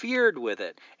interfered with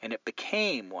it and it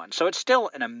became one. So it's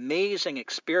still an amazing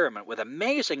experiment with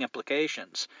amazing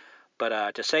implications.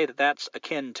 But to say that that's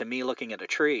akin to me looking at a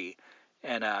tree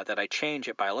and that I change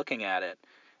it by looking at it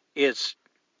is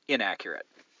inaccurate.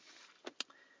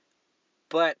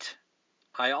 But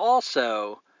I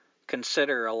also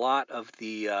consider a lot of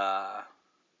the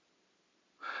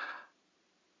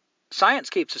science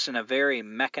keeps us in a very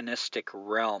mechanistic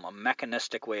realm, a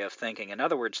mechanistic way of thinking. In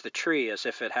other words, the tree, as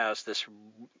if it has this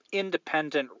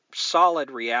independent,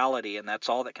 solid reality, and that's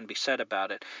all that can be said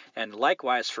about it. And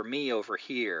likewise for me over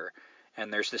here,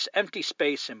 and there's this empty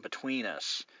space in between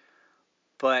us.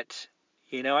 But,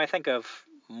 I think of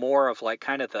more of like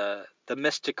kind of the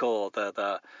mystical,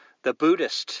 the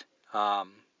Buddhist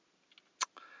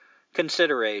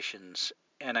considerations.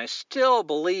 And I still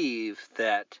believe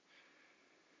that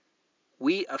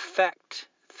we affect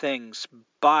things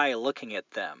by looking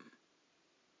at them.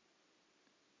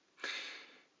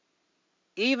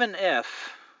 Even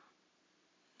if,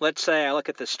 let's say I look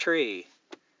at this tree,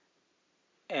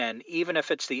 and even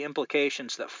if it's the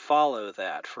implications that follow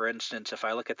that, for instance, if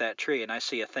I look at that tree and I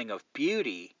see a thing of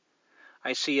beauty,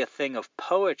 I see a thing of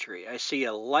poetry, I see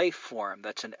a life form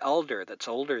that's an elder that's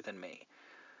older than me,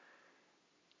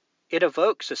 it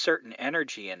evokes a certain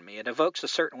energy in me. It evokes a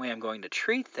certain way I'm going to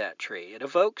treat that tree. It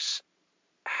evokes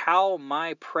how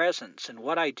my presence and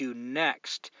what I do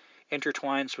next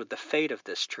intertwines with the fate of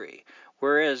this tree.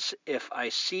 Whereas if I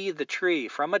see the tree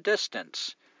from a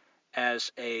distance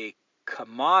as a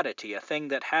commodity, a thing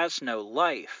that has no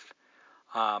life,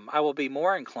 I will be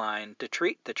more inclined to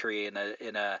treat the tree in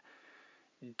a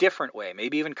different way.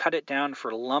 Maybe even cut it down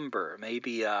for lumber.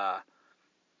 Maybe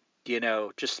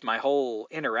just my whole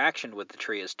interaction with the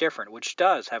tree is different, which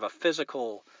does have a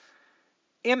physical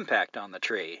impact on the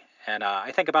tree. And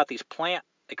I think about these plant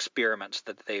experiments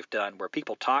that they've done where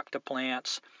people talk to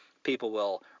plants. People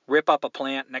will rip up a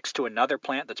plant next to another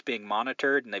plant that's being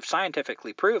monitored, and they've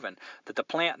scientifically proven that the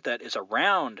plant that is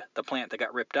around the plant that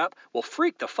got ripped up will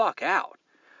freak the fuck out.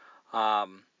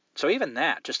 So even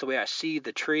that, just the way I see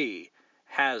the tree,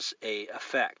 has a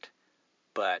effect.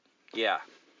 But yeah,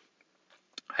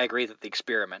 I agree that the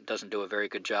experiment doesn't do a very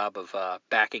good job of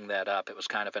backing that up. It was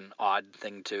kind of an odd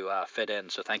thing to fit in,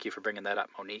 so thank you for bringing that up,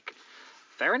 Monique.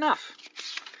 Fair enough.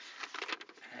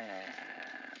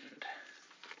 And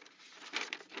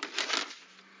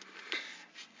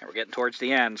we're getting towards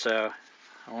the end, so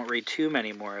I won't read too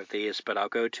many more of these, but I'll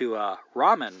go to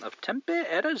Raman of Tempe,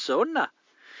 Arizona.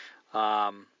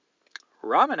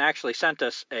 Raman actually sent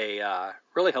us a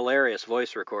really hilarious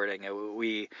voice recording.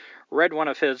 We read one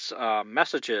of his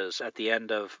messages at the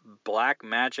end of Black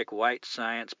Magic White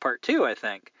Science Part 2, I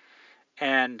think.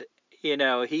 And,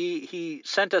 he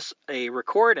sent us a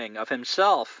recording of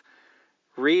himself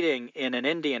reading in an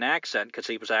Indian accent, because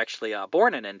he was actually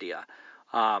born in India,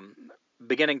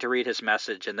 beginning to read his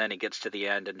message, and then he gets to the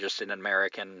end and just in an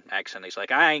American accent, he's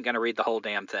like, I ain't going to read the whole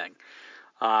damn thing.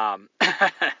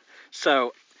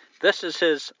 So this is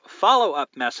his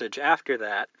follow-up message after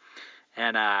that,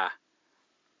 and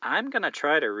I'm going to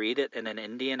try to read it in an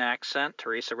Indian accent.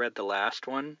 Teresa read the last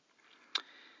one.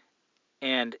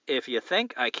 And if you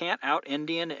think I can't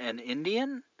out-Indian an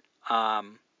Indian,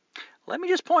 let me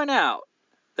just point out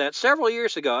that several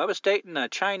years ago I was dating a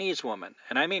Chinese woman,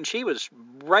 and I mean she was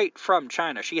right from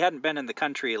China. She hadn't been in the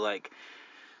country like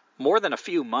more than a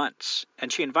few months,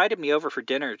 and she invited me over for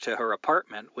dinner to her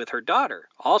apartment with her daughter,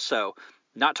 also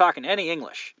not talking any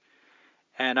English.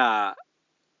 And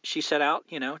she set out,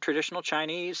 traditional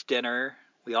Chinese dinner.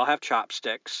 We all have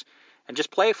chopsticks, and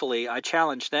just playfully I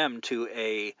challenged them to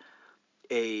a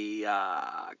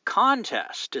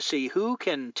contest to see who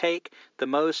can take the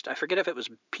most, I forget if it was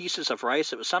pieces of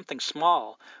rice, it was something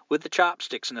small, with the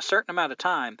chopsticks in a certain amount of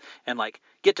time, and like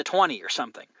get to 20 or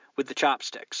something with the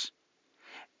chopsticks.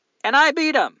 And I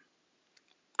beat them.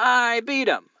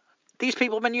 These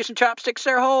people have been using chopsticks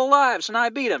their whole lives, and I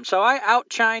beat them. So I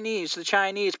out-Chinese the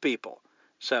Chinese people.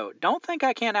 So don't think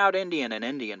I can't out-Indian an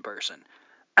Indian person.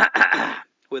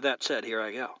 With that said, here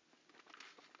I go.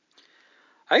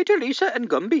 Hi to Lisa and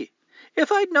Gumby.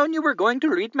 If I'd known you were going to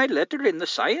read my letter in the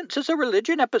Science is a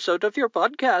Religion episode of your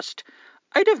podcast,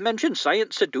 I'd have mentioned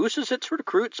science seduces its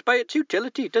recruits by its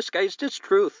utility disguised as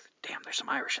truth. Damn, there's some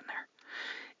Irish in there.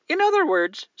 In other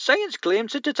words, science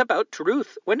claims that it's about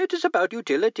truth when it is about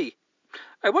utility.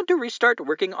 I want to restart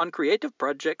working on creative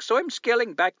projects, so I'm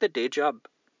scaling back the day job.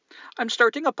 I'm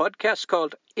starting a podcast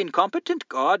called Incompetent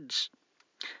Gods.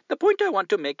 The point I want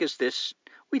to make is this.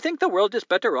 We think the world is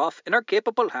better off in our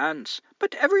capable hands,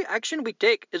 but every action we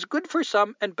take is good for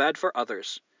some and bad for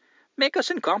others. Make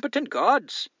us incompetent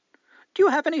gods. Do you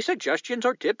have any suggestions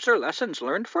or tips or lessons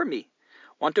learned for me?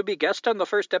 Want to be guest on the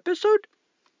first episode?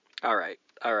 All right,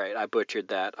 I butchered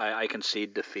that. I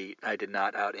concede defeat. I did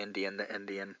not out-Indian the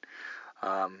Indian.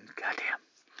 Goddamn.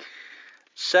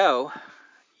 So,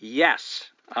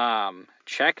 yes,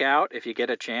 check out if you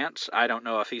get a chance. I don't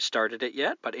know if he started it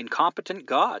yet, but Incompetent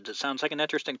Gods. It sounds like an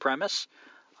interesting premise.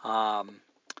 And,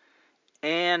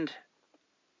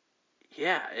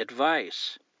 yeah,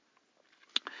 advice.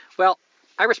 Well,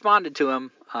 I responded to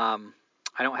him. I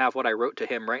don't have what I wrote to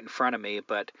him right in front of me,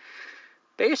 but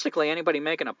basically, anybody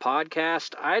making a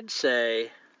podcast, I'd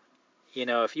say,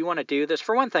 if you want to do this,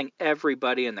 for one thing,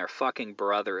 everybody and their fucking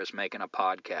brother is making a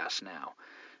podcast now.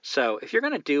 So if you're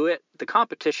going to do it, the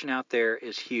competition out there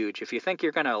is huge. If you think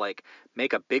you're going to,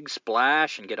 make a big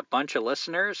splash and get a bunch of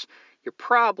listeners, you're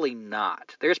probably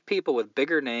not. There's people with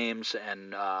bigger names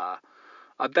and a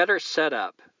better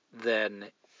setup than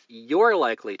you're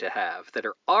likely to have that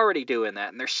are already doing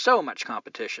that, and there's so much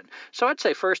competition. So I'd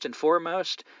say first and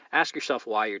foremost, ask yourself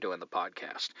why you're doing the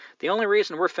podcast. The only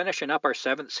reason we're finishing up our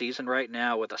 7th season right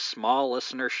now with a small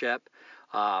listenership,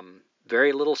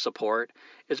 very little support,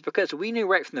 is because we knew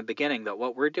right from the beginning that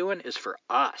what we're doing is for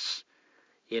us.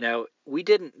 We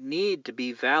didn't need to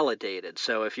be validated.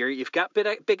 So if you've got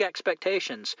big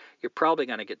expectations, you're probably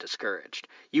going to get discouraged.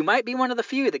 You might be one of the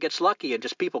few that gets lucky and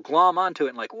just people glom onto it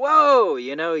and like, whoa,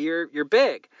 you're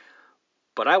big.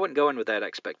 But I wouldn't go in with that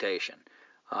expectation.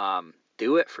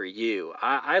 Do it for you.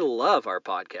 I love our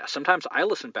podcast. Sometimes I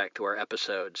listen back to our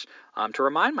episodes to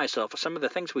remind myself of some of the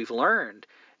things we've learned.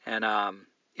 And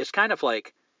it's kind of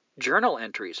like journal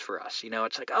entries for us.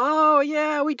 It's like, oh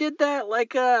yeah, we did that,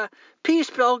 like Peace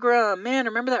Pilgrim, man,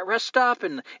 remember that rest stop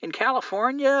in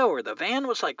California where the van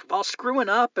was like all screwing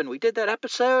up and we did that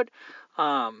episode.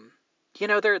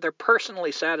 They're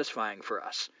personally satisfying for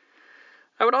us.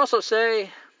 I would also say,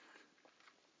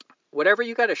 whatever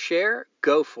you got to share,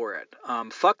 go for it.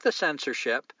 Fuck the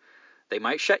censorship. They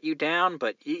might shut you down,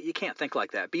 but you can't think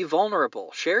like that. Be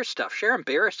vulnerable. Share stuff. Share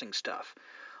embarrassing stuff.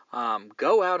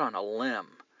 Go out on a limb.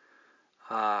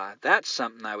 That's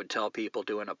something I would tell people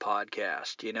doing a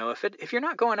podcast. If you're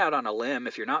not going out on a limb,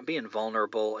 if you're not being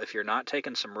vulnerable, if you're not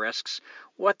taking some risks,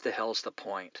 what the hell's the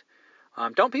point?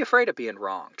 Don't be afraid of being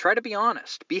wrong. Try to be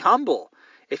honest. Be humble.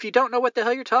 If you don't know what the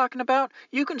hell you're talking about,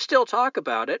 you can still talk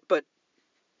about it, but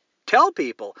tell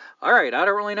people, all right, I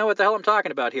don't really know what the hell I'm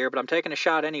talking about here, but I'm taking a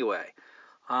shot anyway.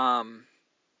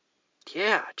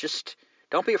 Just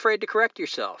don't be afraid to correct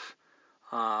yourself.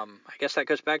 I guess that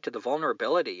goes back to the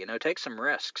vulnerability, take some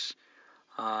risks.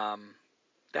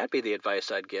 That'd be the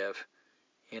advice I'd give,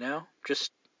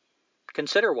 just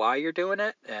consider why you're doing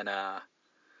it and,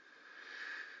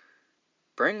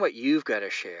 bring what you've got to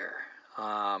share.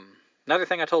 Another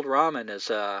thing I told Ramen is,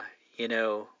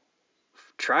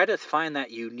 try to find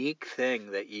that unique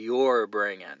thing that you're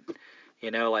bringing,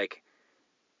 like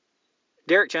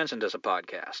Derek Jensen does a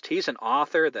podcast. He's an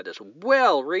author that is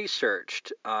well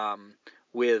researched,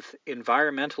 with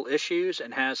environmental issues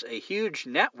and has a huge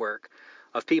network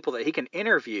of people that he can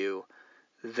interview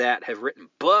that have written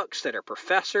books, that are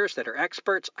professors, that are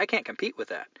experts. I can't compete with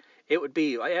that. It would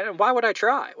be, why would I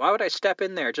try? Why would I step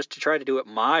in there just to try to do it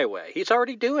my way? He's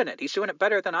already doing it. He's doing it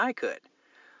better than I could.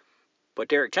 What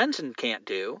Derek Jensen can't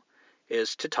do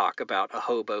is to talk about a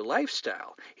hobo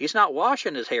lifestyle. He's not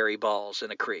washing his hairy balls in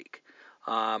a creek.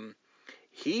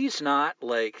 He's not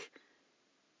like,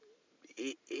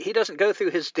 he doesn't go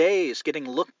through his days getting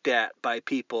looked at by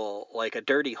people like a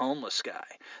dirty homeless guy.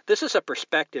 This is a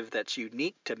perspective that's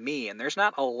unique to me, and there's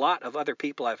not a lot of other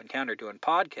people I've encountered doing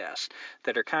podcasts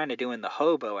that are kind of doing the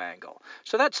hobo angle.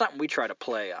 So that's something we try to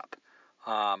play up.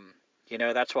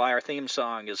 That's why our theme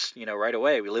song is, right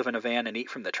away, we live in a van and eat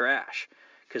from the trash,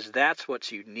 because that's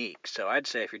what's unique. So I'd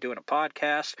say if you're doing a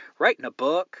podcast, writing a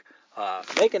book,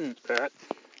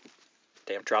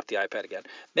 dropped the iPad again,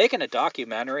 making a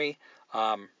documentary,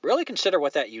 really consider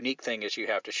what that unique thing is you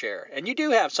have to share. And you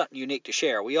do have something unique to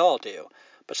share. We all do.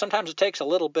 But sometimes it takes a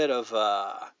little bit of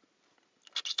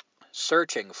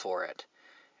searching for it.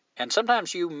 And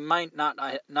sometimes you might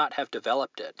not have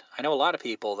developed it. I know a lot of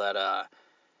people that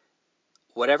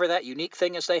whatever that unique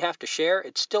thing is they have to share,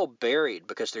 it's still buried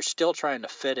because they're still trying to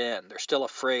fit in. They're still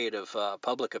afraid of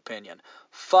public opinion.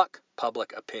 Fuck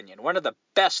public opinion. One of the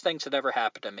best things that ever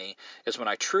happened to me is when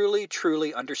I truly,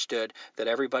 truly understood that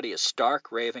everybody is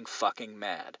stark, raving, fucking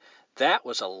mad. That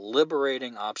was a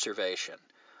liberating observation.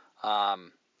 I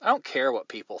don't care what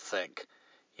people think.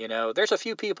 There's a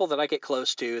few people that I get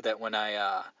close to that when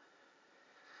I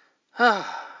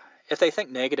if they think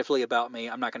negatively about me,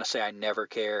 I'm not going to say I never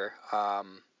care.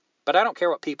 But I don't care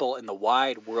what people in the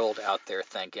wide world out there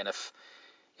think. And if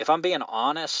I'm being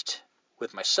honest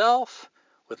with myself,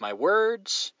 with my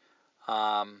words,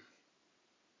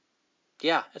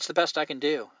 it's the best I can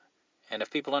do. And if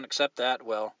people don't accept that,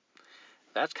 well,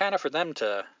 that's kind of for them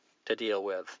to deal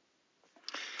with.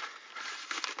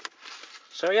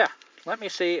 So yeah, let me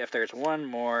see if there's one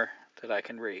more that I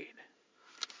can read.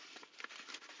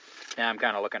 Now I'm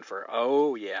kind of looking for,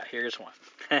 here's one.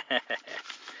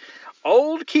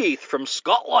 Old Keith from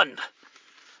Scotland.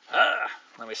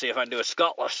 Let me see if I can do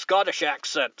a Scottish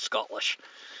accent. Scottish.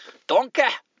 Donka.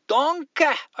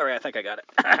 All right, I think I got it.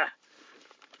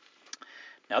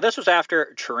 Now, this was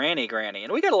after Tranny Granny,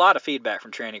 and we got a lot of feedback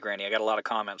from Tranny Granny. I got a lot of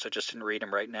comments. I just didn't read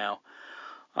them right now.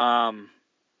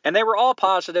 And they were all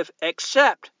positive,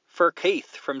 except for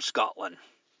Keith from Scotland.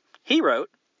 He wrote,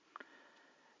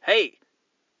 "Hey,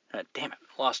 damn it,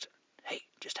 lost it. Hey,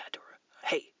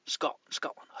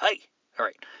 Scotland. Hey, all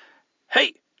right.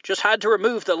 Hey, just had to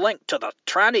remove the link to the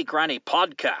Tranny Granny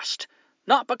podcast.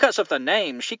 Not because of the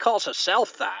name, she calls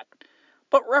herself that,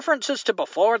 but references to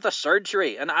before the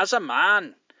surgery and as a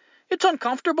man. It's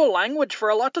uncomfortable language for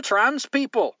a lot of trans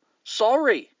people.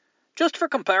 Sorry. Just for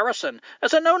comparison,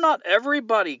 as I know not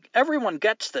everyone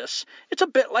gets this, it's a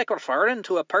bit like referring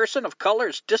to a person of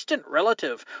color's distant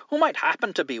relative who might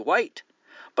happen to be white,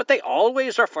 but they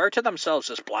always refer to themselves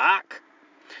as black.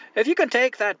 If you can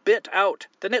take that bit out,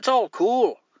 then it's all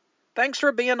cool. Thanks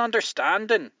for being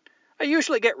understanding. I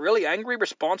usually get really angry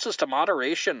responses to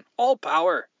moderation. All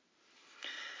power."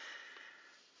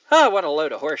 What a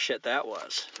load of horseshit that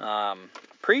was.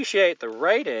 Appreciate the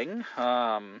writing.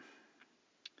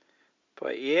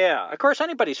 But yeah, of course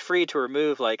anybody's free to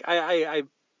remove, like,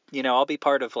 I'll be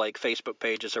part of like Facebook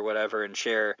pages or whatever and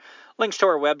share links to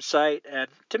our website. And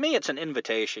to me, it's an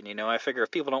invitation. I figure if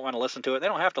people don't want to listen to it, they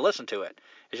don't have to listen to it.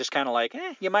 It's just kind of like,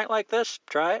 you might like this,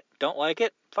 try it. Don't like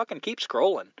it, fucking keep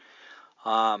scrolling.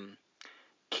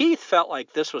 Keith felt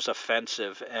like this was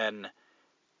offensive, and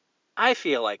I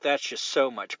feel like that's just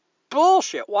so much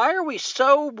bullshit. Why are we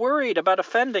so worried about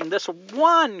offending this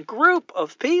one group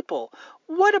of people?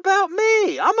 What about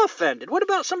me? I'm offended. What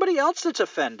about somebody else that's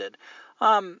offended?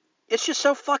 It's just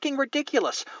so fucking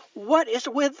ridiculous. What is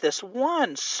with this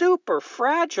one super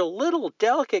fragile, little,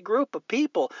 delicate group of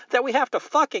people that we have to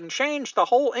fucking change the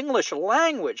whole English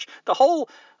language, the whole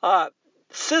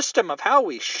system of how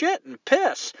we shit and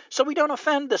piss, so we don't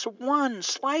offend this one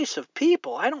slice of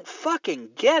people? I don't fucking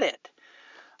get it.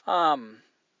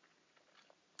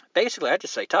 Basically, I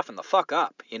just say toughen the fuck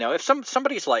up. If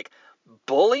somebody's like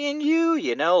bullying you,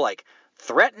 like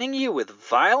threatening you with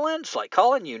violence, like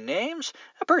calling you names,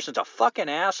 that person's a fucking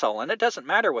asshole, and it doesn't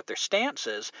matter what their stance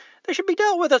is. They should be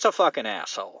dealt with as a fucking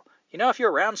asshole. If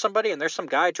you're around somebody and there's some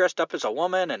guy dressed up as a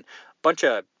woman and a bunch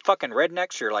of fucking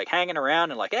rednecks, you're like hanging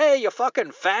around and like, hey, you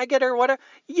fucking faggot or whatever.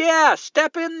 Yeah,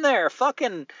 step in there,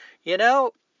 fucking,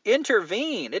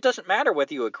 intervene. It doesn't matter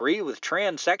whether you agree with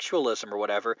transsexualism or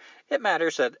whatever. It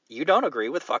matters that you don't agree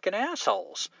with fucking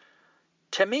assholes.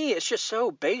 To me, it's just so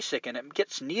basic, and it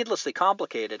gets needlessly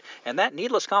complicated, and that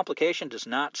needless complication does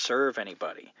not serve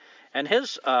anybody. And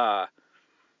his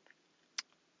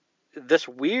this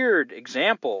weird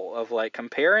example of like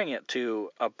comparing it to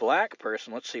a black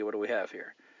person. Let's see, what do we have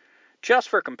here? Just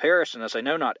for comparison, as I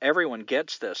know not everyone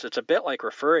gets this, it's a bit like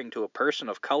referring to a person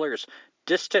of color's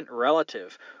distant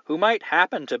relative who might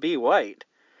happen to be white,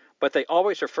 but they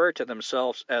always refer to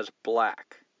themselves as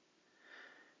black.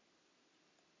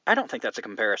 I don't think that's a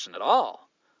comparison at all.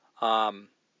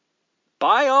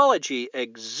 Biology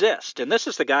exists, and this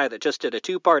is the guy that just did a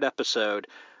 2-part episode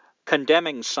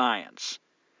condemning science.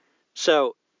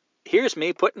 So here's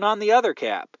me putting on the other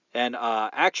cap and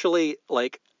actually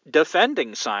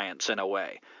defending science in a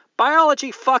way.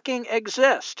 Biology fucking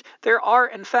exists. There are,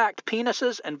 in fact,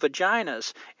 penises and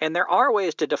vaginas, and there are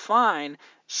ways to define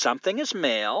something as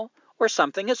male or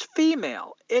something as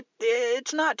female.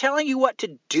 It's not telling you what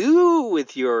to do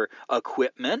with your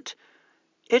equipment.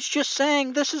 It's just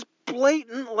saying this is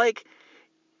blatant,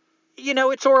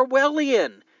 it's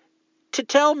Orwellian to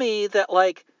tell me that,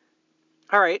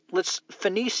 all right,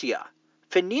 Phoenicia.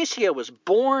 Phoenicia was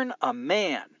born a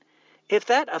man. If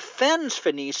that offends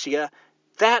Phoenicia,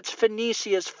 that's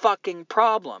Phoenicia's fucking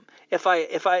problem. If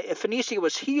Phoenicia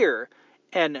was here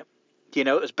and,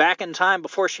 it was back in time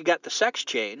before she got the sex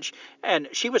change, and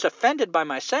she was offended by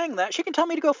my saying that, she can tell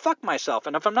me to go fuck myself.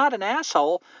 And if I'm not an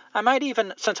asshole, I might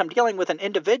even, since I'm dealing with an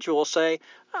individual, say,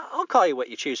 I'll call you what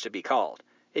you choose to be called.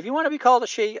 If you want to be called a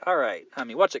she, all right. I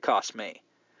mean, what's it cost me?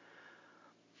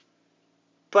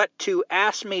 But to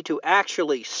ask me to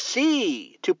actually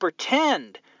see, to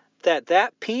pretend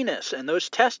that penis and those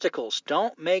testicles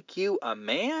don't make you a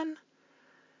man?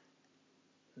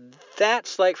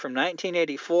 That's like from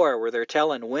 1984 where they're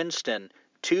telling Winston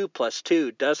 2 +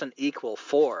 2 doesn't equal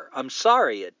 4. I'm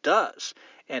sorry, it does.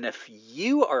 And if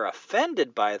you are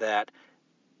offended by that,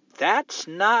 that's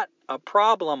not a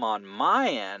problem on my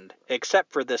end,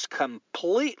 except for this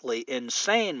completely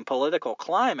insane political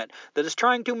climate that is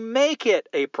trying to make it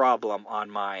a problem on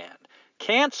my end.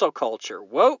 Cancel culture,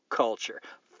 woke culture,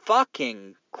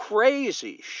 fucking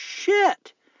crazy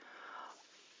shit.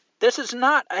 This is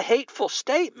not a hateful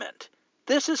statement.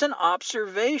 This is an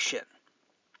observation.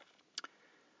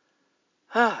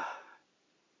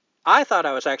 I thought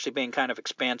I was actually being kind of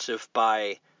expansive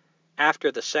by,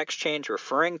 after the sex change,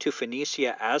 referring to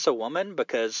Phoenicia as a woman,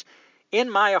 because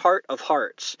in my heart of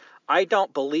hearts, I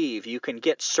don't believe you can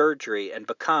get surgery and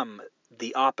become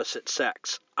the opposite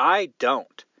sex. I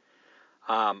don't.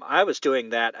 I was doing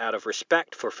that out of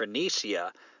respect for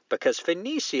Phoenicia, because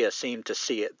Phoenicia seemed to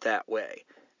see it that way.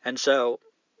 And so,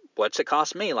 what's it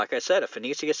cost me? Like I said, if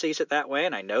Phoenicia sees it that way,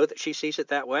 and I know that she sees it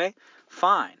that way,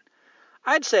 fine.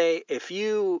 I'd say if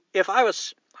I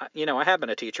was, I have been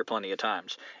a teacher plenty of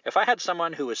times. If I had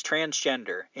someone who was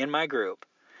transgender in my group,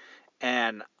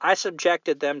 and I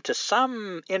subjected them to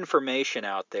some information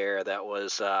out there that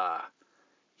was,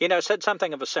 said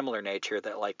something of a similar nature,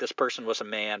 that this person was a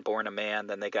man, born a man,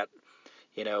 then they got,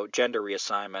 gender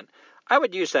reassignment, I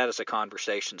would use that as a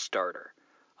conversation starter.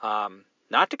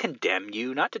 Not to condemn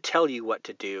you, not to tell you what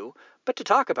to do, but to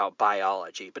talk about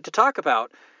biology, but to talk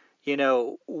about,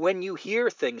 when you hear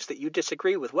things that you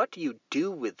disagree with, what do you do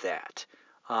with that?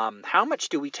 How much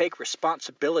do we take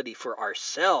responsibility for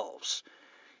ourselves?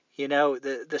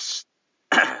 This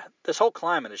this whole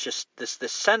climate is just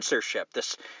this censorship.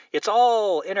 It's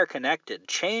all interconnected,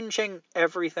 changing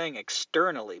everything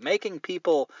externally, making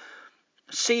people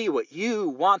see what you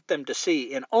want them to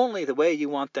see in only the way you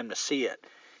want them to see it.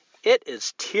 It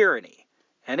is tyranny,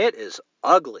 and it is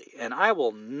ugly, and I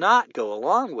will not go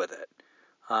along with it.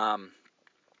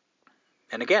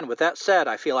 And again, with that said,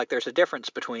 I feel like there's a difference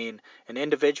between an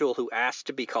individual who asks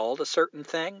to be called a certain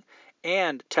thing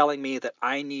and telling me that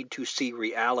I need to see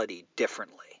reality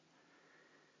differently.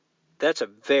 That's a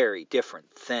very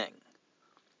different thing.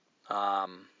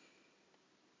 And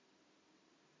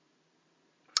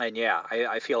yeah,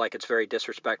 I feel like it's very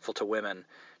disrespectful to women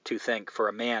to think for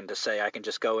a man to say I can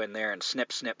just go in there and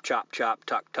snip, snip, chop, chop,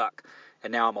 tuck, tuck,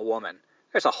 and now I'm a woman.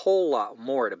 There's a whole lot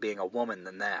more to being a woman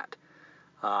than that.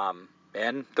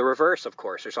 And the reverse, of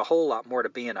course. There's a whole lot more to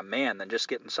being a man than just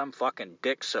getting some fucking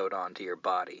dick sewed onto your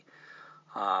body.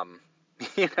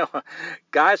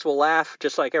 Guys will laugh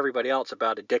just like everybody else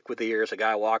about a dick with ears, a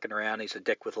guy walking around, he's a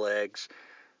dick with legs.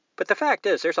 But the fact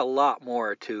is, there's a lot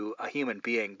more to a human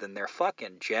being than their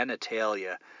fucking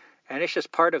genitalia. And it's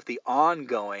just part of the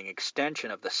ongoing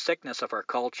extension of the sickness of our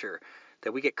culture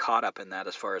that we get caught up in that,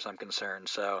 as far as I'm concerned.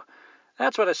 So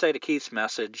that's what I say to Keith's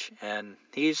message, and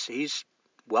he's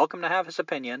welcome to have his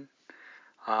opinion.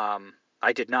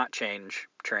 I did not change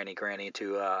Tranny Granny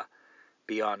to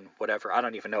be on whatever. I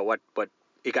don't even know what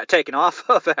it got taken off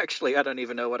of, actually. I don't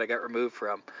even know what I got removed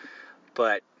from.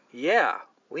 But yeah,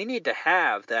 we need to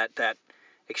have that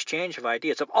exchange of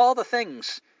ideas. Of all the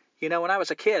things, when I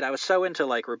was a kid, I was so into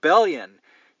rebellion,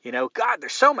 You know, God,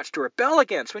 there's so much to rebel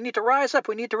against. We need to rise up.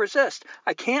 We need to resist.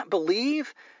 I can't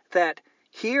believe that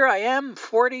here I am,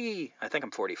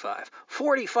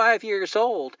 45 years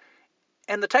old,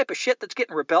 and the type of shit that's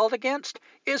getting rebelled against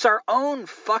is our own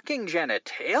fucking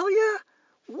genitalia?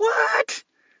 What?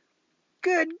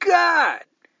 Good God.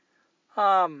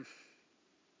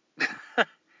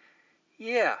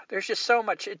 Yeah, there's just so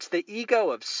much. It's the ego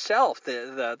of self,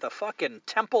 the fucking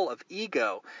temple of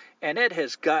ego. And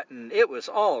it was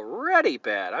already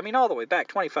bad. I mean, all the way back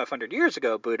 2,500 years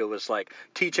ago, Buddha was like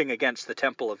teaching against the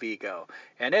temple of ego.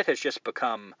 And it has just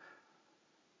become,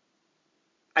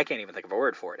 I can't even think of a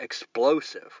word for it,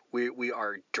 explosive. We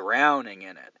are drowning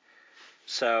in it.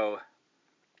 So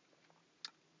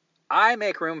I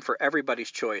make room for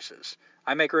everybody's choices.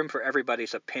 I make room for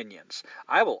everybody's opinions.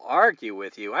 I will argue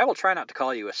with you. I will try not to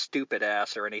call you a stupid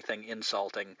ass or anything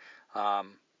insulting.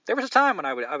 There was a time when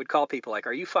I would call people like,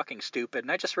 "Are you fucking stupid?"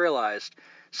 And I just realized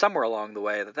somewhere along the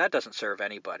way that doesn't serve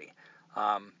anybody.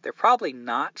 They're probably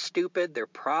not stupid. They're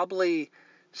probably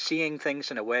seeing things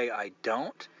in a way I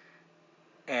don't.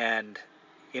 And,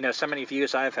 you know, so many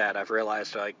views I've had, I've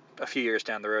realized like a few years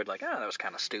down the road, like, oh, that was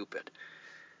kind of stupid.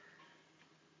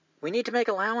 We need to make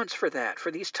allowance for that,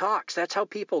 for these talks. That's how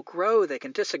people grow. They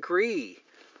can disagree.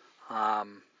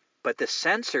 But the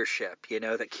censorship, you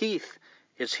know, that Keith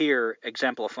is here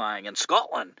exemplifying in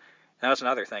Scotland. And that's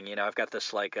another thing, you know, I've got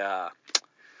this like,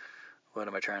 what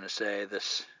am I trying to say?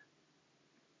 This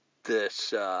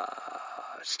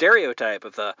stereotype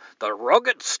of the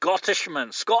rugged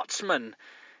Scotsman.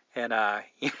 And,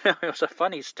 you know, it was a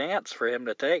funny stance for him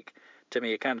to take to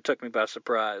me. It kind of took me by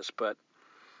surprise, but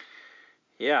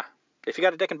yeah, if you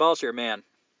got a dick and balls, you're a man,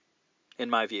 in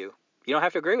my view. You don't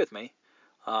have to agree with me.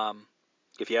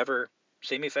 If you ever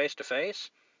see me face to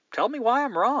face, tell me why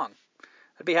I'm wrong.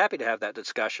 I'd be happy to have that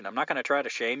discussion. I'm not going to try to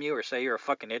shame you or say you're a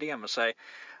fucking idiot. I'm going to say,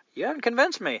 you haven't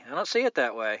convinced me. I don't see it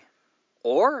that way.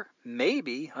 Or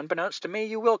maybe, unbeknownst to me,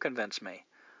 you will convince me.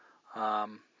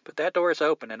 But that door is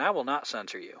open, and I will not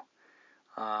censor you.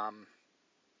 And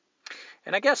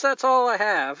I guess that's all I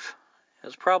have.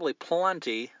 It's probably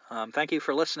plenty. Thank you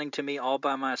for listening to me all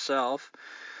by myself.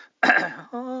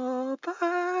 All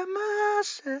by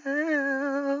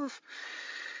myself.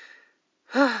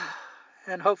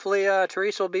 And hopefully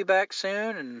Teresa will be back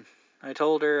soon. And I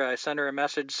sent her a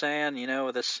message saying, you know,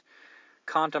 with this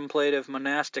contemplative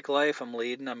monastic life I'm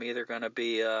leading, I'm either going to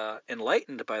be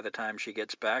enlightened by the time she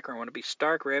gets back, or I'm going to be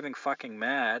stark raving fucking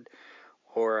mad,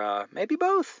 or maybe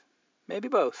both. Maybe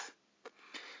both.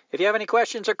 If you have any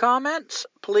questions or comments,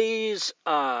 please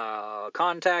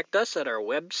contact us at our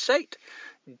website,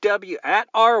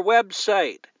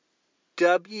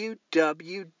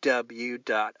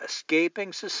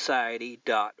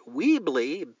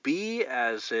 www.escapingsociety.weebly, B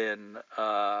as in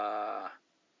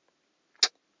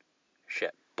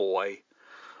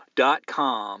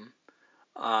 .com,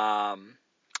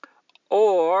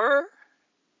 or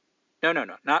no,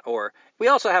 not or. We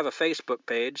also have a Facebook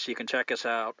page, so you can check us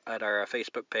out at our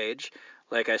Facebook page.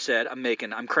 Like I said,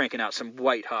 I'm cranking out some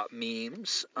white hot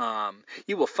memes.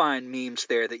 You will find memes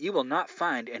there that you will not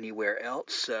find anywhere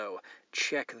else, so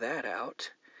check that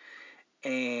out.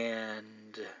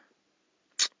 And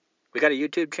we got a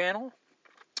YouTube channel.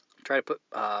 Try to put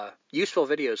useful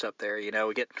videos up there. You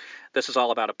know, this is all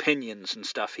about opinions and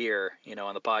stuff here, you know,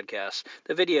 on the podcast.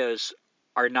 The videos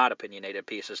are not opinionated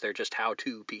pieces. They're just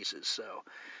how-to pieces. So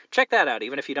check that out.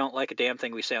 Even if you don't like a damn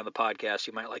thing we say on the podcast,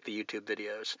 you might like the YouTube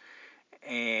videos.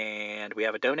 And we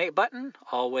have a donate button.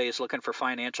 Always looking for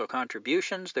financial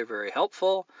contributions. They're very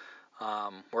helpful.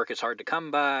 Work is hard to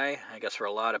come by, I guess, for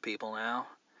a lot of people now.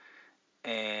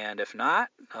 And if not,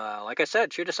 like I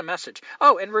said, shoot us a message.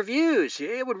 Oh, and reviews.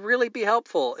 It would really be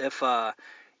helpful if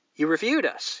you reviewed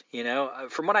us. You know,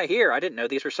 from what I hear, I didn't know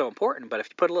these were so important, but if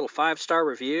you put a little 5-star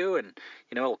review and,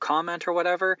 you know, a little comment or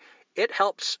whatever, it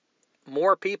helps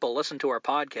more people listen to our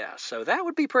podcast. So that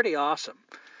would be pretty awesome.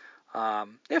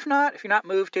 If not, if you're not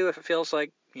moved to, if it feels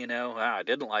like, you know, I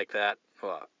didn't like that,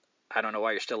 well, I don't know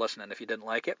why you're still listening if you didn't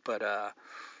like it, but,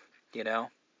 you know,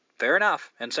 fair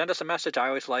enough. And send us a message. I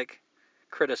always like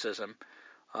criticism.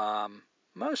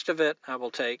 Most of it I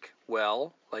will take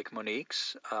well, like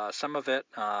Monique's. Some of it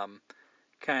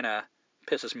kind of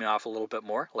pisses me off a little bit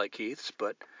more, like Keith's.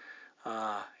 But,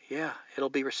 yeah, it'll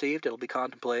be received, it'll be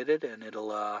contemplated, and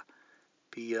it'll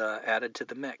be added to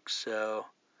the mix. So,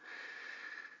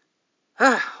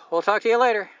 we'll talk to you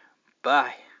later.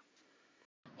 Bye.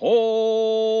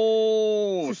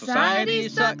 Oh, society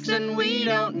sucks and we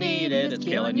don't need it. It's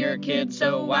killing your kids,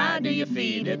 so why do you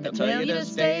feed it? They'll tell you to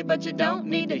stay, but you don't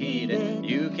need to heed it.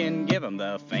 You can give them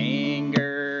the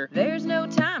finger. There's no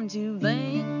time to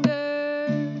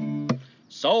linger.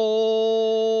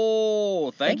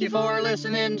 So, thank you for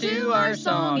listening to our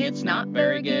song. It's not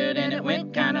very good and it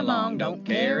went kinda long. Don't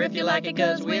care if you like it,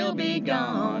 'cause we'll be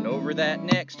gone over that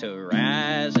next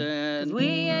horizon. 'Cause we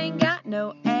ain't got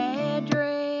no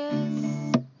address.